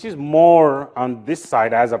 which is more on this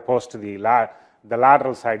side as opposed to the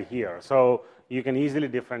lateral side here. So you can easily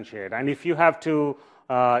differentiate. And if you have to,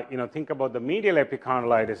 you know, think about the medial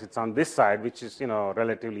epicondylitis, it's on this side, which is, you know,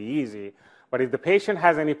 relatively easy. But if the patient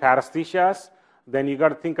has any paresthesias, then you got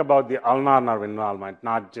to think about the ulnar nerve involvement,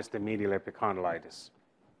 not just the medial epicondylitis.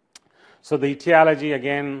 So the etiology,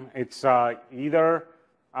 again, it's either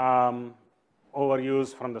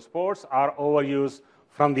overuse from the sports or overuse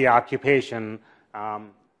from the occupation,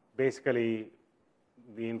 basically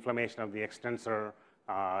the inflammation of the extensor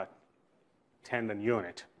tendon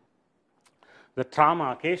unit. The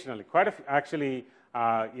trauma occasionally, quite a few, actually,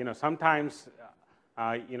 you know, sometimes,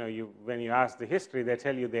 you know, when you ask the history, they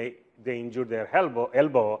tell you they injured their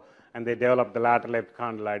elbow and they developed the lateral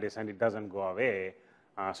epicondylitis and it doesn't go away.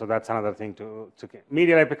 So that's another thing to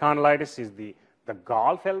medial epicondylitis is the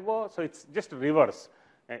golf elbow, so it's just reverse.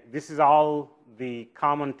 This is all the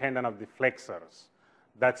common tendon of the flexors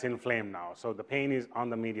that's inflamed now. So the pain is on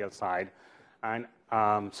the medial side, and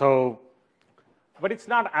but it's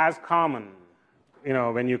not as common, you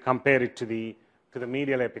know, when you compare it to the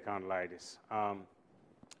medial epicondylitis.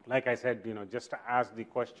 Like I said, you know, just to ask the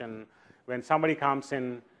question, when somebody comes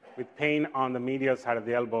in with pain on the medial side of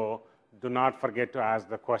the elbow, do not forget to ask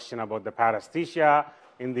the question about the paresthesia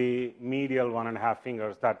in the medial 1.5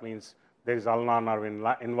 fingers. That means there is ulnar nerve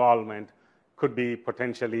involvement, could be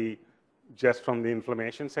potentially just from the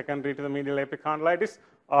inflammation secondary to the medial epicondylitis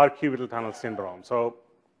or cubital tunnel syndrome. So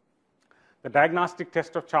the diagnostic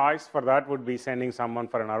test of choice for that would be sending someone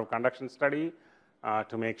for a nerve conduction study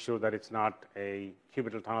to make sure that it's not a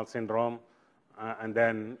cubital tunnel syndrome, and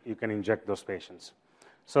then you can inject those patients.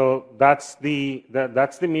 So that's the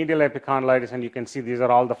medial epicondylitis, and you can see these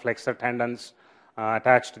are all the flexor tendons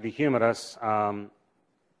attached to the humerus.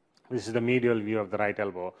 This is the medial view of the right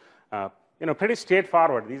elbow. You know, pretty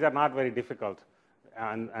straightforward. These are not very difficult,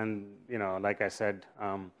 and you know, like I said,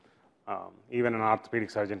 even an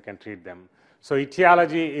orthopedic surgeon can treat them. So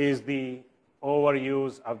etiology is the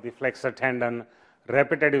overuse of the flexor tendon,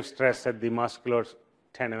 repetitive stress at the muscular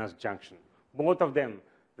tendinous junction. Both of them,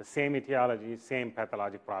 the same etiology, same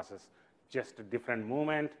pathologic process, just a different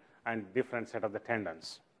movement and different set of the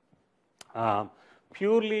tendons.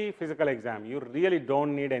 Purely physical exam, you really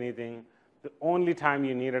don't need anything. The only time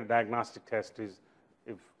you need a diagnostic test is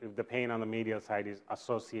if the pain on the medial side is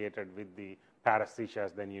associated with the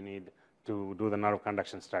paresthesias, then you need to do the nerve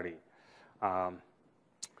conduction study.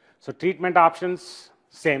 So treatment options,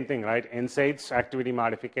 same thing, right? NSAIDs, activity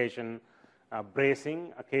modification,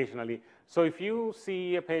 bracing occasionally. So if you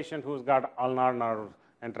see a patient who's got ulnar nerve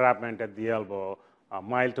entrapment at the elbow,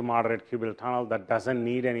 mild to moderate cubital tunnel that doesn't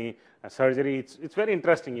need any surgery, it's very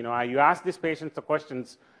interesting. You know, you ask these patients the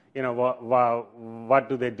questions, you know, what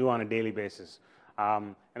do they do on a daily basis?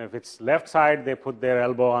 And if it's left side, they put their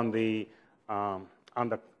elbow on the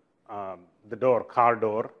door, car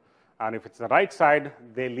door. And if it's the right side,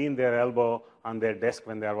 they lean their elbow on their desk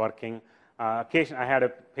when they're working. Occasionally, I had a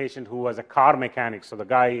patient who was a car mechanic, so the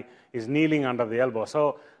guy is kneeling under the elbow.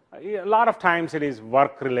 So a lot of times it is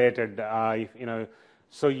work-related, you know.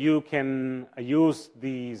 So you can use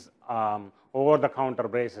these over-the-counter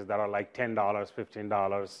braces that are like $10,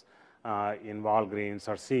 $15 in Walgreens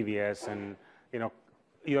or CVS, and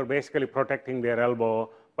you're basically protecting their elbow.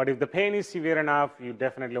 But if the pain is severe enough, you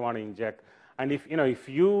definitely want to inject. And if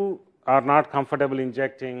you are not comfortable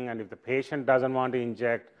injecting, and if the patient doesn't want to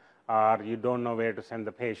inject, or you don't know where to send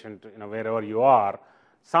the patient, wherever you are,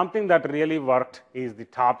 something that really worked is the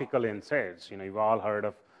topical NSAIDs. You've all heard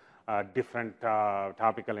of different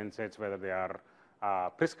topical NSAIDs, whether they are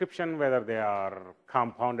prescription, whether they are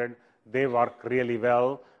compounded. They work really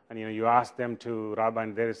well. And you ask them to rub,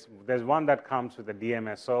 and there's one that comes with a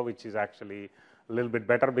DMSO, which is actually a little bit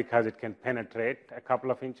better because it can penetrate a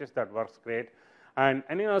couple of inches. That works great. And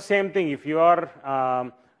same thing, if you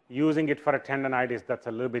are using it for a tendonitis that's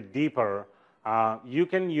a little bit deeper, you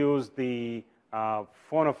can use the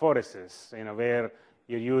phonophoresis, where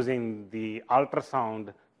you're using the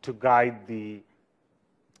ultrasound to guide the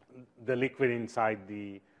liquid inside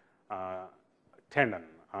the tendon,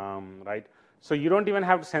 right? So you don't even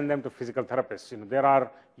have to send them to physical therapists. There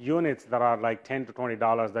are units that are like $10 to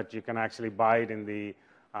 $20 that you can actually buy it in the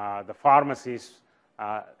pharmacies.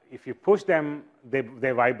 If you push them, they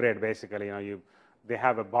vibrate basically. They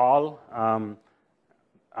have a ball.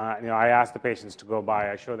 I ask the patients to go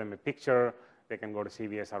buy. I show them a picture. They can go to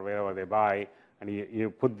CVS or wherever they buy, and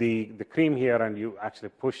you put the cream here, and you actually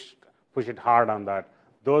push it hard on that.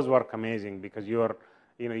 Those work amazing because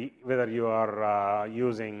whether you are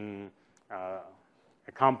using a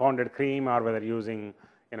compounded cream or whether using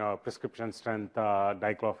prescription strength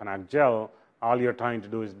diclofenac gel, all you're trying to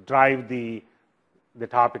do is drive the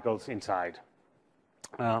topicals inside.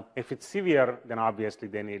 If it's severe, then obviously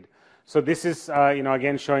they need. So this is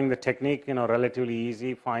again showing the technique, relatively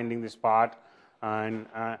easy, finding the spot, and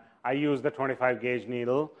I use the 25 gauge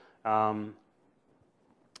needle.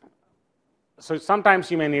 So sometimes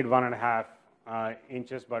you may need 1.5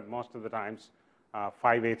 inches, but most of the times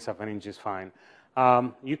 5/8 of an inch is fine.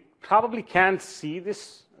 You probably can't see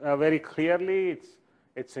this very clearly.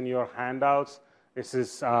 It's in your handouts. This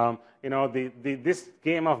is, this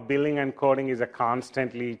game of billing and coding is a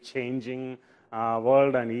constantly changing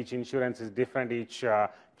world, and each insurance is different, each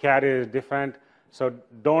carrier is different. So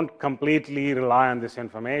don't completely rely on this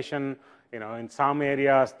information. In some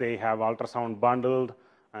areas they have ultrasound bundled,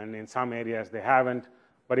 and in some areas they haven't.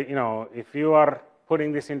 But if you are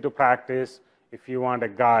putting this into practice, if you want a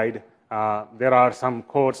guide, there are some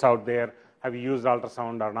codes out there. Have you used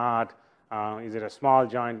ultrasound or not? Is it a small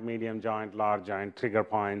joint, medium joint, large joint, trigger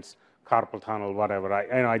points, carpal tunnel, whatever?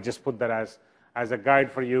 I just put that as a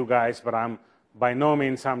guide for you guys, but by no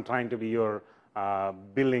means I'm trying to be your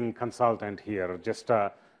billing consultant here. Just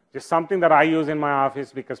something that I use in my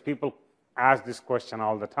office because people ask this question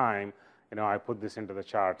all the time. I put this into the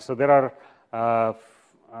chart. So there are,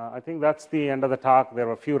 I think that's the end of the talk. There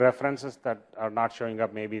are a few references that are not showing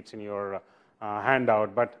up. Maybe it's in your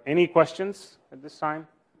handout. But any questions at this time?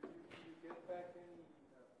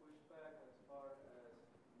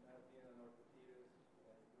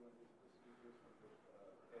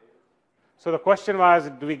 So the question was,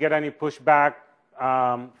 do we get any pushback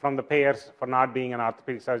from the payers for not being an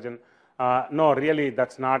orthopedic surgeon? No, really,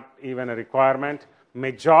 that's not even a requirement.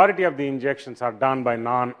 Majority of the injections are done by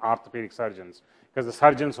non-orthopedic surgeons because the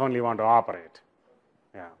surgeons only want to operate.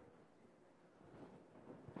 Yeah.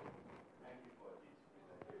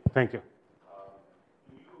 Thank you.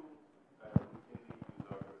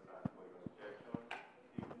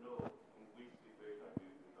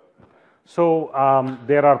 So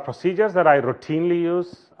there are procedures that I routinely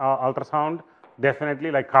use ultrasound, definitely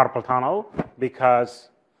like carpal tunnel, because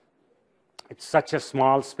it's such a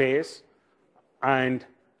small space, and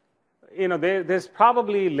there's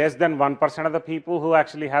probably less than 1% of the people who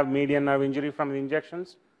actually have median nerve injury from the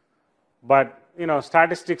injections. But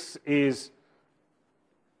statistics is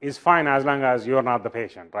fine as long as you're not the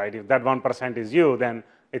patient, right? If that 1% is you, then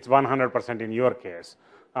it's 100% in your case.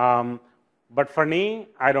 But for me,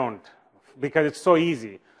 I don't, because it's so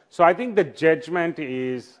easy. So I think the judgment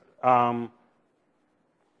is how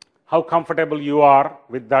comfortable you are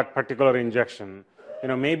with that particular injection.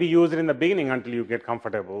 Maybe use it in the beginning until you get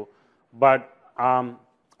comfortable. But I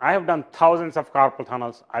have done thousands of carpal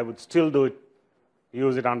tunnels. I would still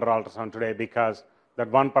use it under ultrasound today because that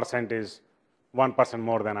 1% is 1%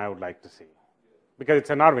 more than I would like to see, because it's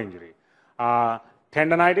a nerve injury.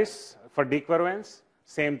 Tendonitis for dequervents,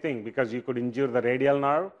 same thing, because you could injure the radial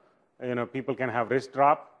nerve. People can have wrist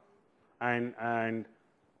drop, and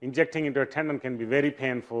injecting into a tendon can be very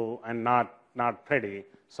painful and not pretty,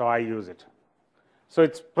 so I use it. So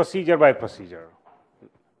it's procedure by procedure.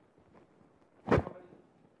 How many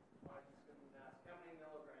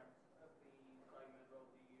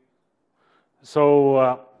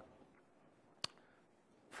So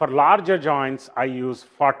for larger joints, I use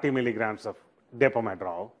 40 milligrams of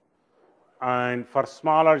Depomedrol. And for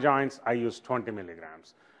smaller joints, I use 20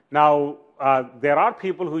 milligrams. Now, there are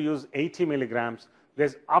people who use 80 milligrams.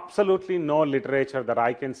 There's absolutely no literature that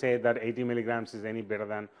I can say that 80 milligrams is any better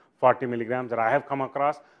than 40 milligrams that I have come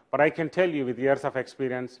across. But I can tell you with years of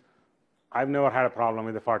experience, I've never had a problem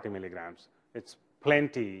with the 40 milligrams. It's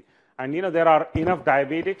plenty. And there are enough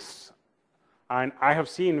diabetics, and I have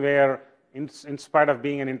seen where in spite of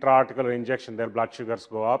being an intra-articular injection, their blood sugars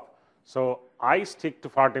go up. So I stick to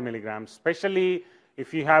 40 milligrams, especially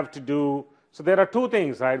if you have to do, so there are two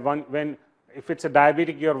things, right? One, if it's a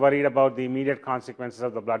diabetic, you're worried about the immediate consequences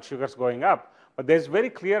of the blood sugars going up. But there's very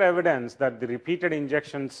clear evidence that the repeated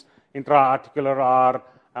injections, intra-articular or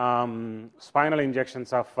spinal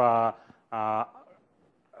injections of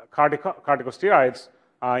corticosteroids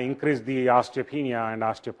increase the osteopenia and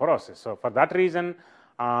osteoporosis. So for that reason,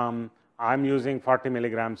 I'm using 40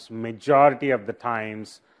 milligrams majority of the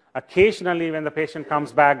times. Occasionally, when the patient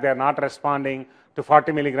comes back, they're not responding to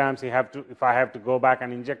 40 milligrams. If I have to go back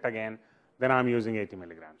and inject again, then I'm using 80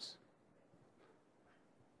 milligrams.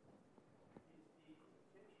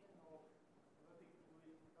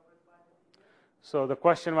 So the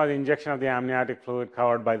question was injection of the amniotic fluid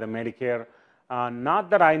covered by the Medicare. Not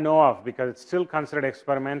that I know of, because it's still considered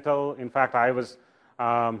experimental. In fact, I was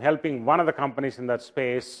helping one of the companies in that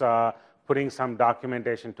space putting some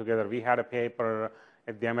documentation together. We had a paper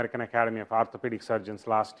at the American Academy of Orthopedic Surgeons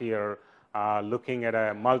last year looking at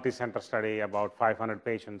a multi-center study about 500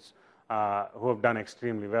 patients who have done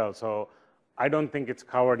extremely well. So I don't think it's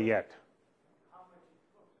covered yet.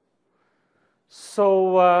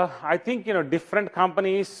 So I think different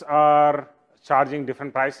companies are charging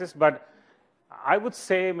different prices, but I would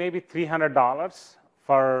say maybe $300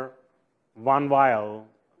 for one vial,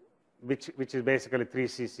 which is basically 3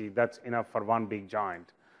 cc. That's enough for one big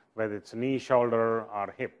joint, whether it's knee, shoulder,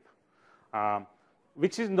 or hip,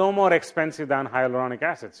 which is no more expensive than hyaluronic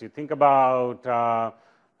acids. You think about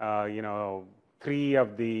 3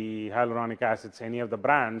 of the hyaluronic acids, any of the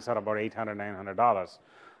brands are about $800, $900.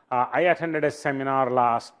 I attended a seminar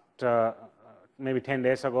last maybe 10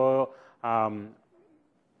 days ago.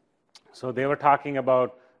 So they were talking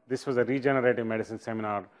about, this was a regenerative medicine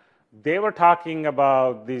seminar. They were talking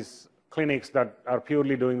about these clinics that are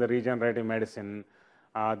purely doing the regenerative medicine.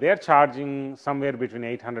 They're charging somewhere between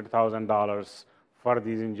 $800,000 for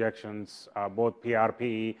these injections, both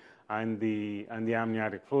PRP and the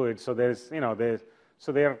amniotic fluid. So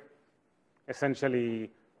they're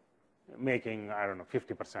essentially making,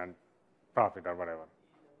 50% profit or whatever.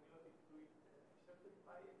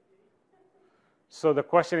 So the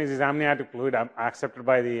question is amniotic fluid accepted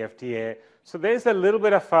by the FDA? So there's a little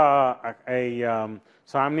bit of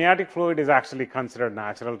so amniotic fluid is actually considered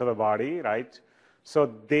natural to the body, right?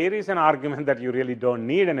 So there is an argument that you really don't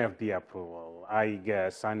need an FDA approval, I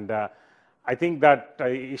guess. And I think that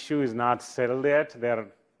issue is not settled yet. They're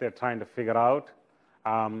trying to figure out.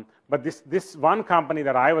 But this one company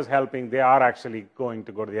that I was helping, they are actually going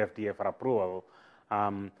to go to the FDA for approval.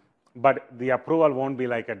 But the approval won't be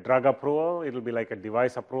like a drug approval. It'll be like a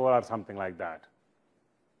device approval or something like that.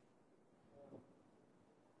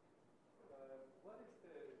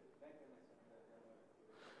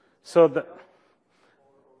 So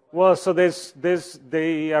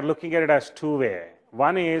they are looking at it as two-way.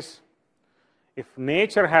 One is, if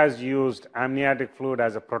nature has used amniotic fluid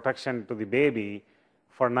as a protection to the baby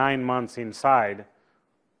for 9 months inside,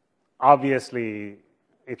 obviously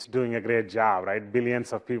it's doing a great job, right?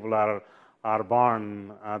 Billions of people are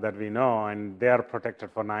born that we know, and they are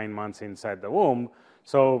protected for 9 months inside the womb.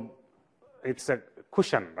 So it's a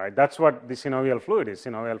cushion, right? That's what the synovial fluid is.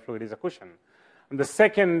 Synovial fluid is a cushion. And the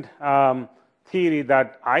second theory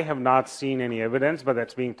that I have not seen any evidence, but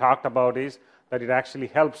that's being talked about, is that it actually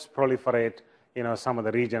helps proliferate, some of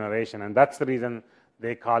the regeneration, and that's the reason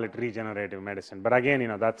they call it regenerative medicine. But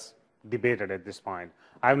again, that's debated at this point.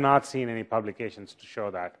 I have not seen any publications to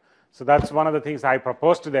show that. So that's one of the things I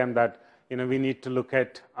proposed to them, that we need to look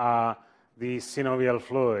at the synovial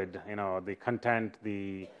fluid, the content,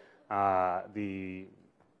 the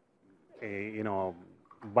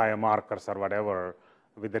biomarkers or whatever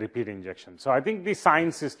with the repeat injection. So I think the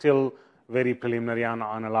science is still very preliminary on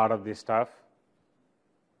a lot of this stuff.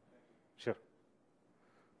 Sure.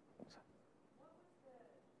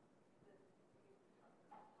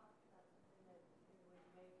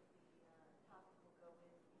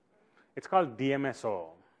 It's called DMSO.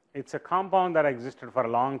 It's a compound that existed for a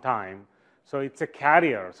long time. So it's a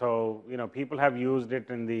carrier. So,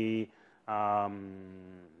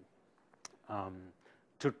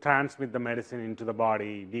 to transmit the medicine into the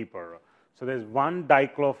body deeper. So there's one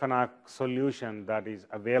diclofenac solution that is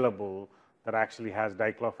available that actually has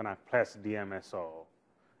diclofenac plus DMSO.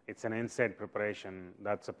 It's an NSAID preparation.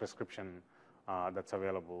 That's a prescription that's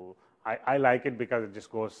available. I like it because it just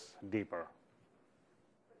goes deeper.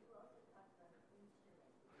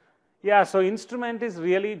 Yeah, so instrument is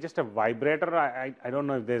really just a vibrator. I don't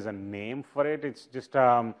know if there's a name for it. It's just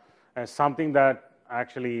something that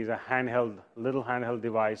actually is a little handheld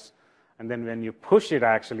device. And then when you push it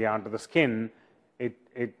actually onto the skin, it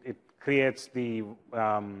creates the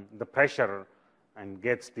pressure and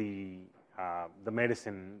gets the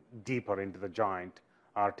medicine deeper into the joint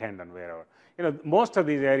or tendon, wherever. Most of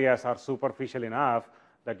these areas are superficial enough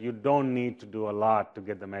that you don't need to do a lot to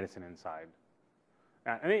get the medicine inside.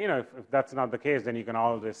 And if that's not the case, then you can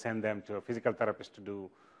always send them to a physical therapist to do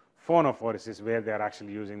phonophoresis, where they're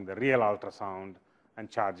actually using the real ultrasound and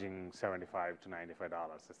charging $75 to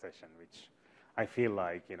 $95 a session, which I feel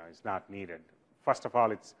like is not needed. First of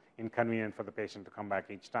all, it's inconvenient for the patient to come back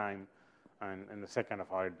each time, and the second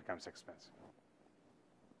of all, it becomes expensive.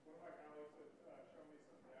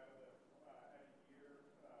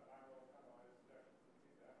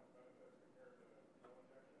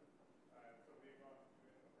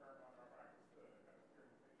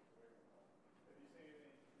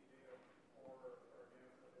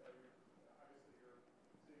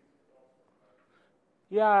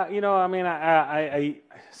 Yeah, I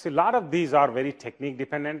see a lot of these are very technique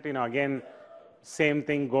dependent. Again, same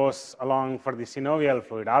thing goes along for the synovial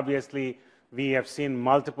fluid. Obviously, we have seen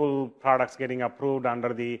multiple products getting approved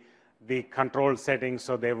under the controlled settings,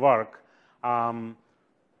 so they work. I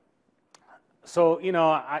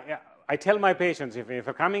tell my patients, if you're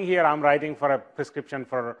coming here, I'm writing for a prescription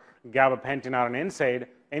for gabapentin or an NSAID.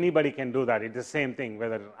 Anybody can do that. It's the same thing,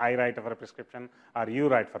 whether I write for a prescription or you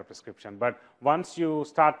write for a prescription. But once you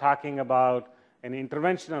start talking about an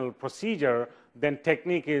interventional procedure, then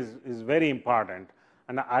technique is very important.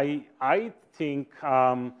 And I think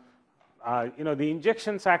the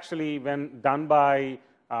injections actually, when done by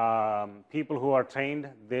people who are trained,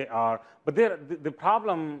 they are. But the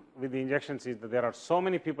problem with the injections is that there are so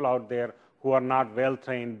many people out there who are not well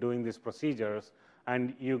trained doing these procedures,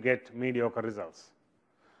 and you get mediocre results.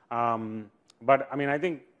 But I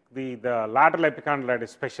think the lateral epicondylitis,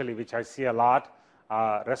 especially, which I see a lot,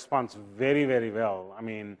 responds very, very well.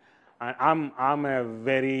 I'm a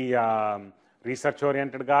very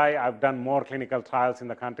research-oriented guy. I've done more clinical trials in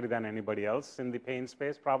the country than anybody else in the pain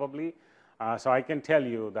space, probably. So I can tell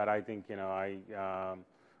you that I think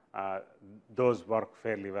those work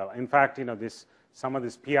fairly well. In fact, some of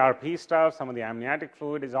this PRP stuff, some of the amniotic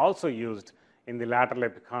fluid is also used in the lateral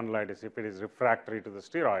epicondylitis if it is refractory to the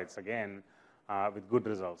steroids, again, with good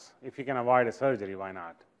results. If you can avoid a surgery, why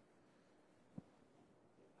not?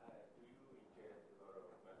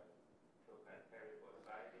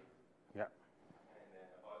 Yeah. And then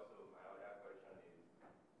also my other question is,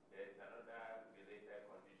 there's another related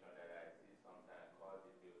condition that I see sometimes called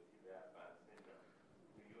the iliotibial band syndrome.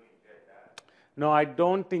 Do you inject that? No, I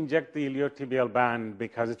don't inject the iliotibial band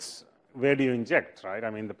because it's, where do you inject, right?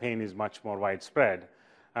 The pain is much more widespread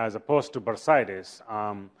as opposed to bursitis,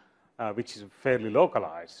 which is fairly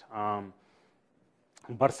localized.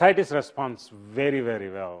 Bursitis responds very, very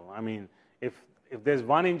well. If there's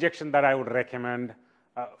one injection that I would recommend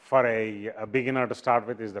for a beginner to start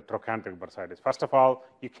with, is the trochanteric bursitis. First of all,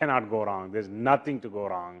 you cannot go wrong. There's nothing to go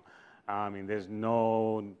wrong. There's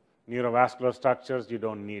no neurovascular structures. You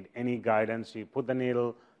don't need any guidance. You put the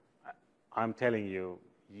needle. I'm telling you,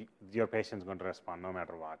 your patient's going to respond no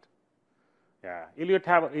matter what. Yeah,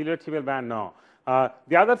 iliotibial band, no.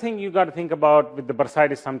 The other thing you got to think about with the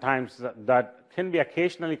bursitis sometimes that can be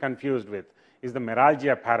occasionally confused with is the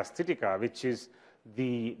meralgia parasthetica, which is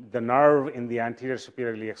the nerve in the anterior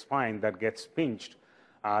superior iliac spine that gets pinched.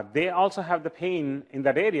 They also have the pain in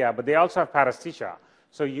that area, but they also have paresthesia.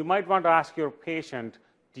 So you might want to ask your patient,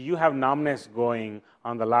 do you have numbness going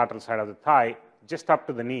on the lateral side of the thigh, just up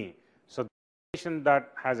to the knee? So the patient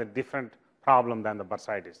that has a different problem than the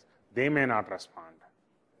bursitis, they may not respond.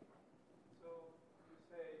 So you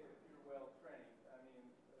say if you're well trained,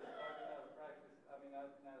 starting out of practice, I've been out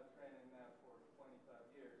of training now for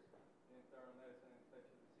 25 years in internal medicine and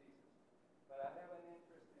infectious diseases. But I have an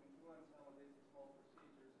interest in doing some of these small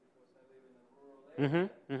procedures because I live in a rural area.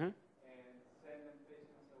 And sending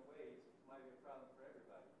patients away might be a problem for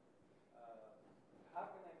everybody. How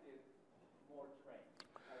can I get more trained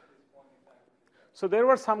at this point in time? So there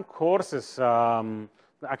were some courses.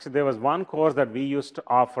 Actually, there was one course that we used to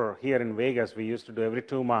offer here in Vegas. We used to do every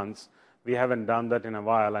 2 months. We haven't done that in a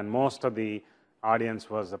while, and most of the audience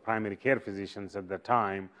was the primary care physicians at the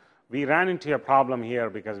time. We ran into a problem here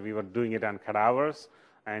because we were doing it on cadavers,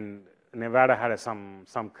 and Nevada had some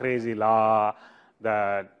crazy law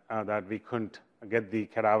that we couldn't get the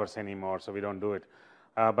cadavers anymore, so we don't do it.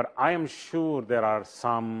 But I am sure there are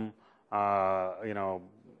some,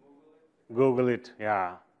 Google it,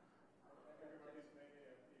 yeah.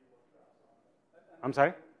 I'm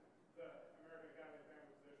sorry?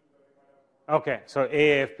 Okay, so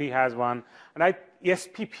AAFP has one, and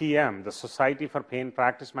SPPM, the Society for Pain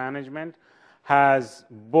Practice Management, has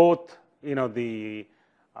both, the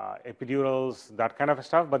epidurals, that kind of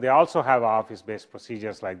stuff, but they also have office-based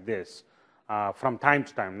procedures like this from time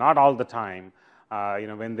to time, not all the time.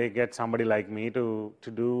 When they get somebody like me to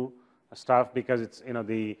do stuff, because it's,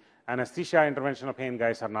 the anesthesia interventional pain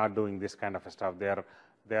guys are not doing this kind of stuff.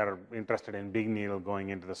 They're interested in big needle going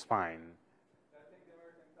into the spine. I think the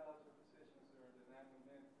American College of Physicians or the National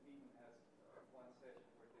Meeting has one session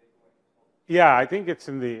where they go into. Yeah, I think it's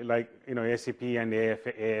in the, ACP and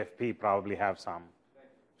AFP probably have some.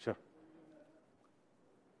 Sure.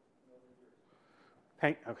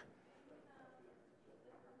 Okay.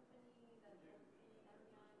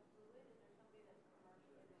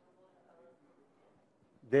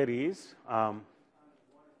 There is.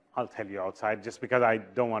 I'll tell you outside, just because I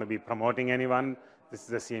don't want to be promoting anyone. This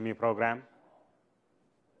is a CME program.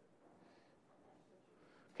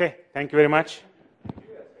 Okay, thank you very much.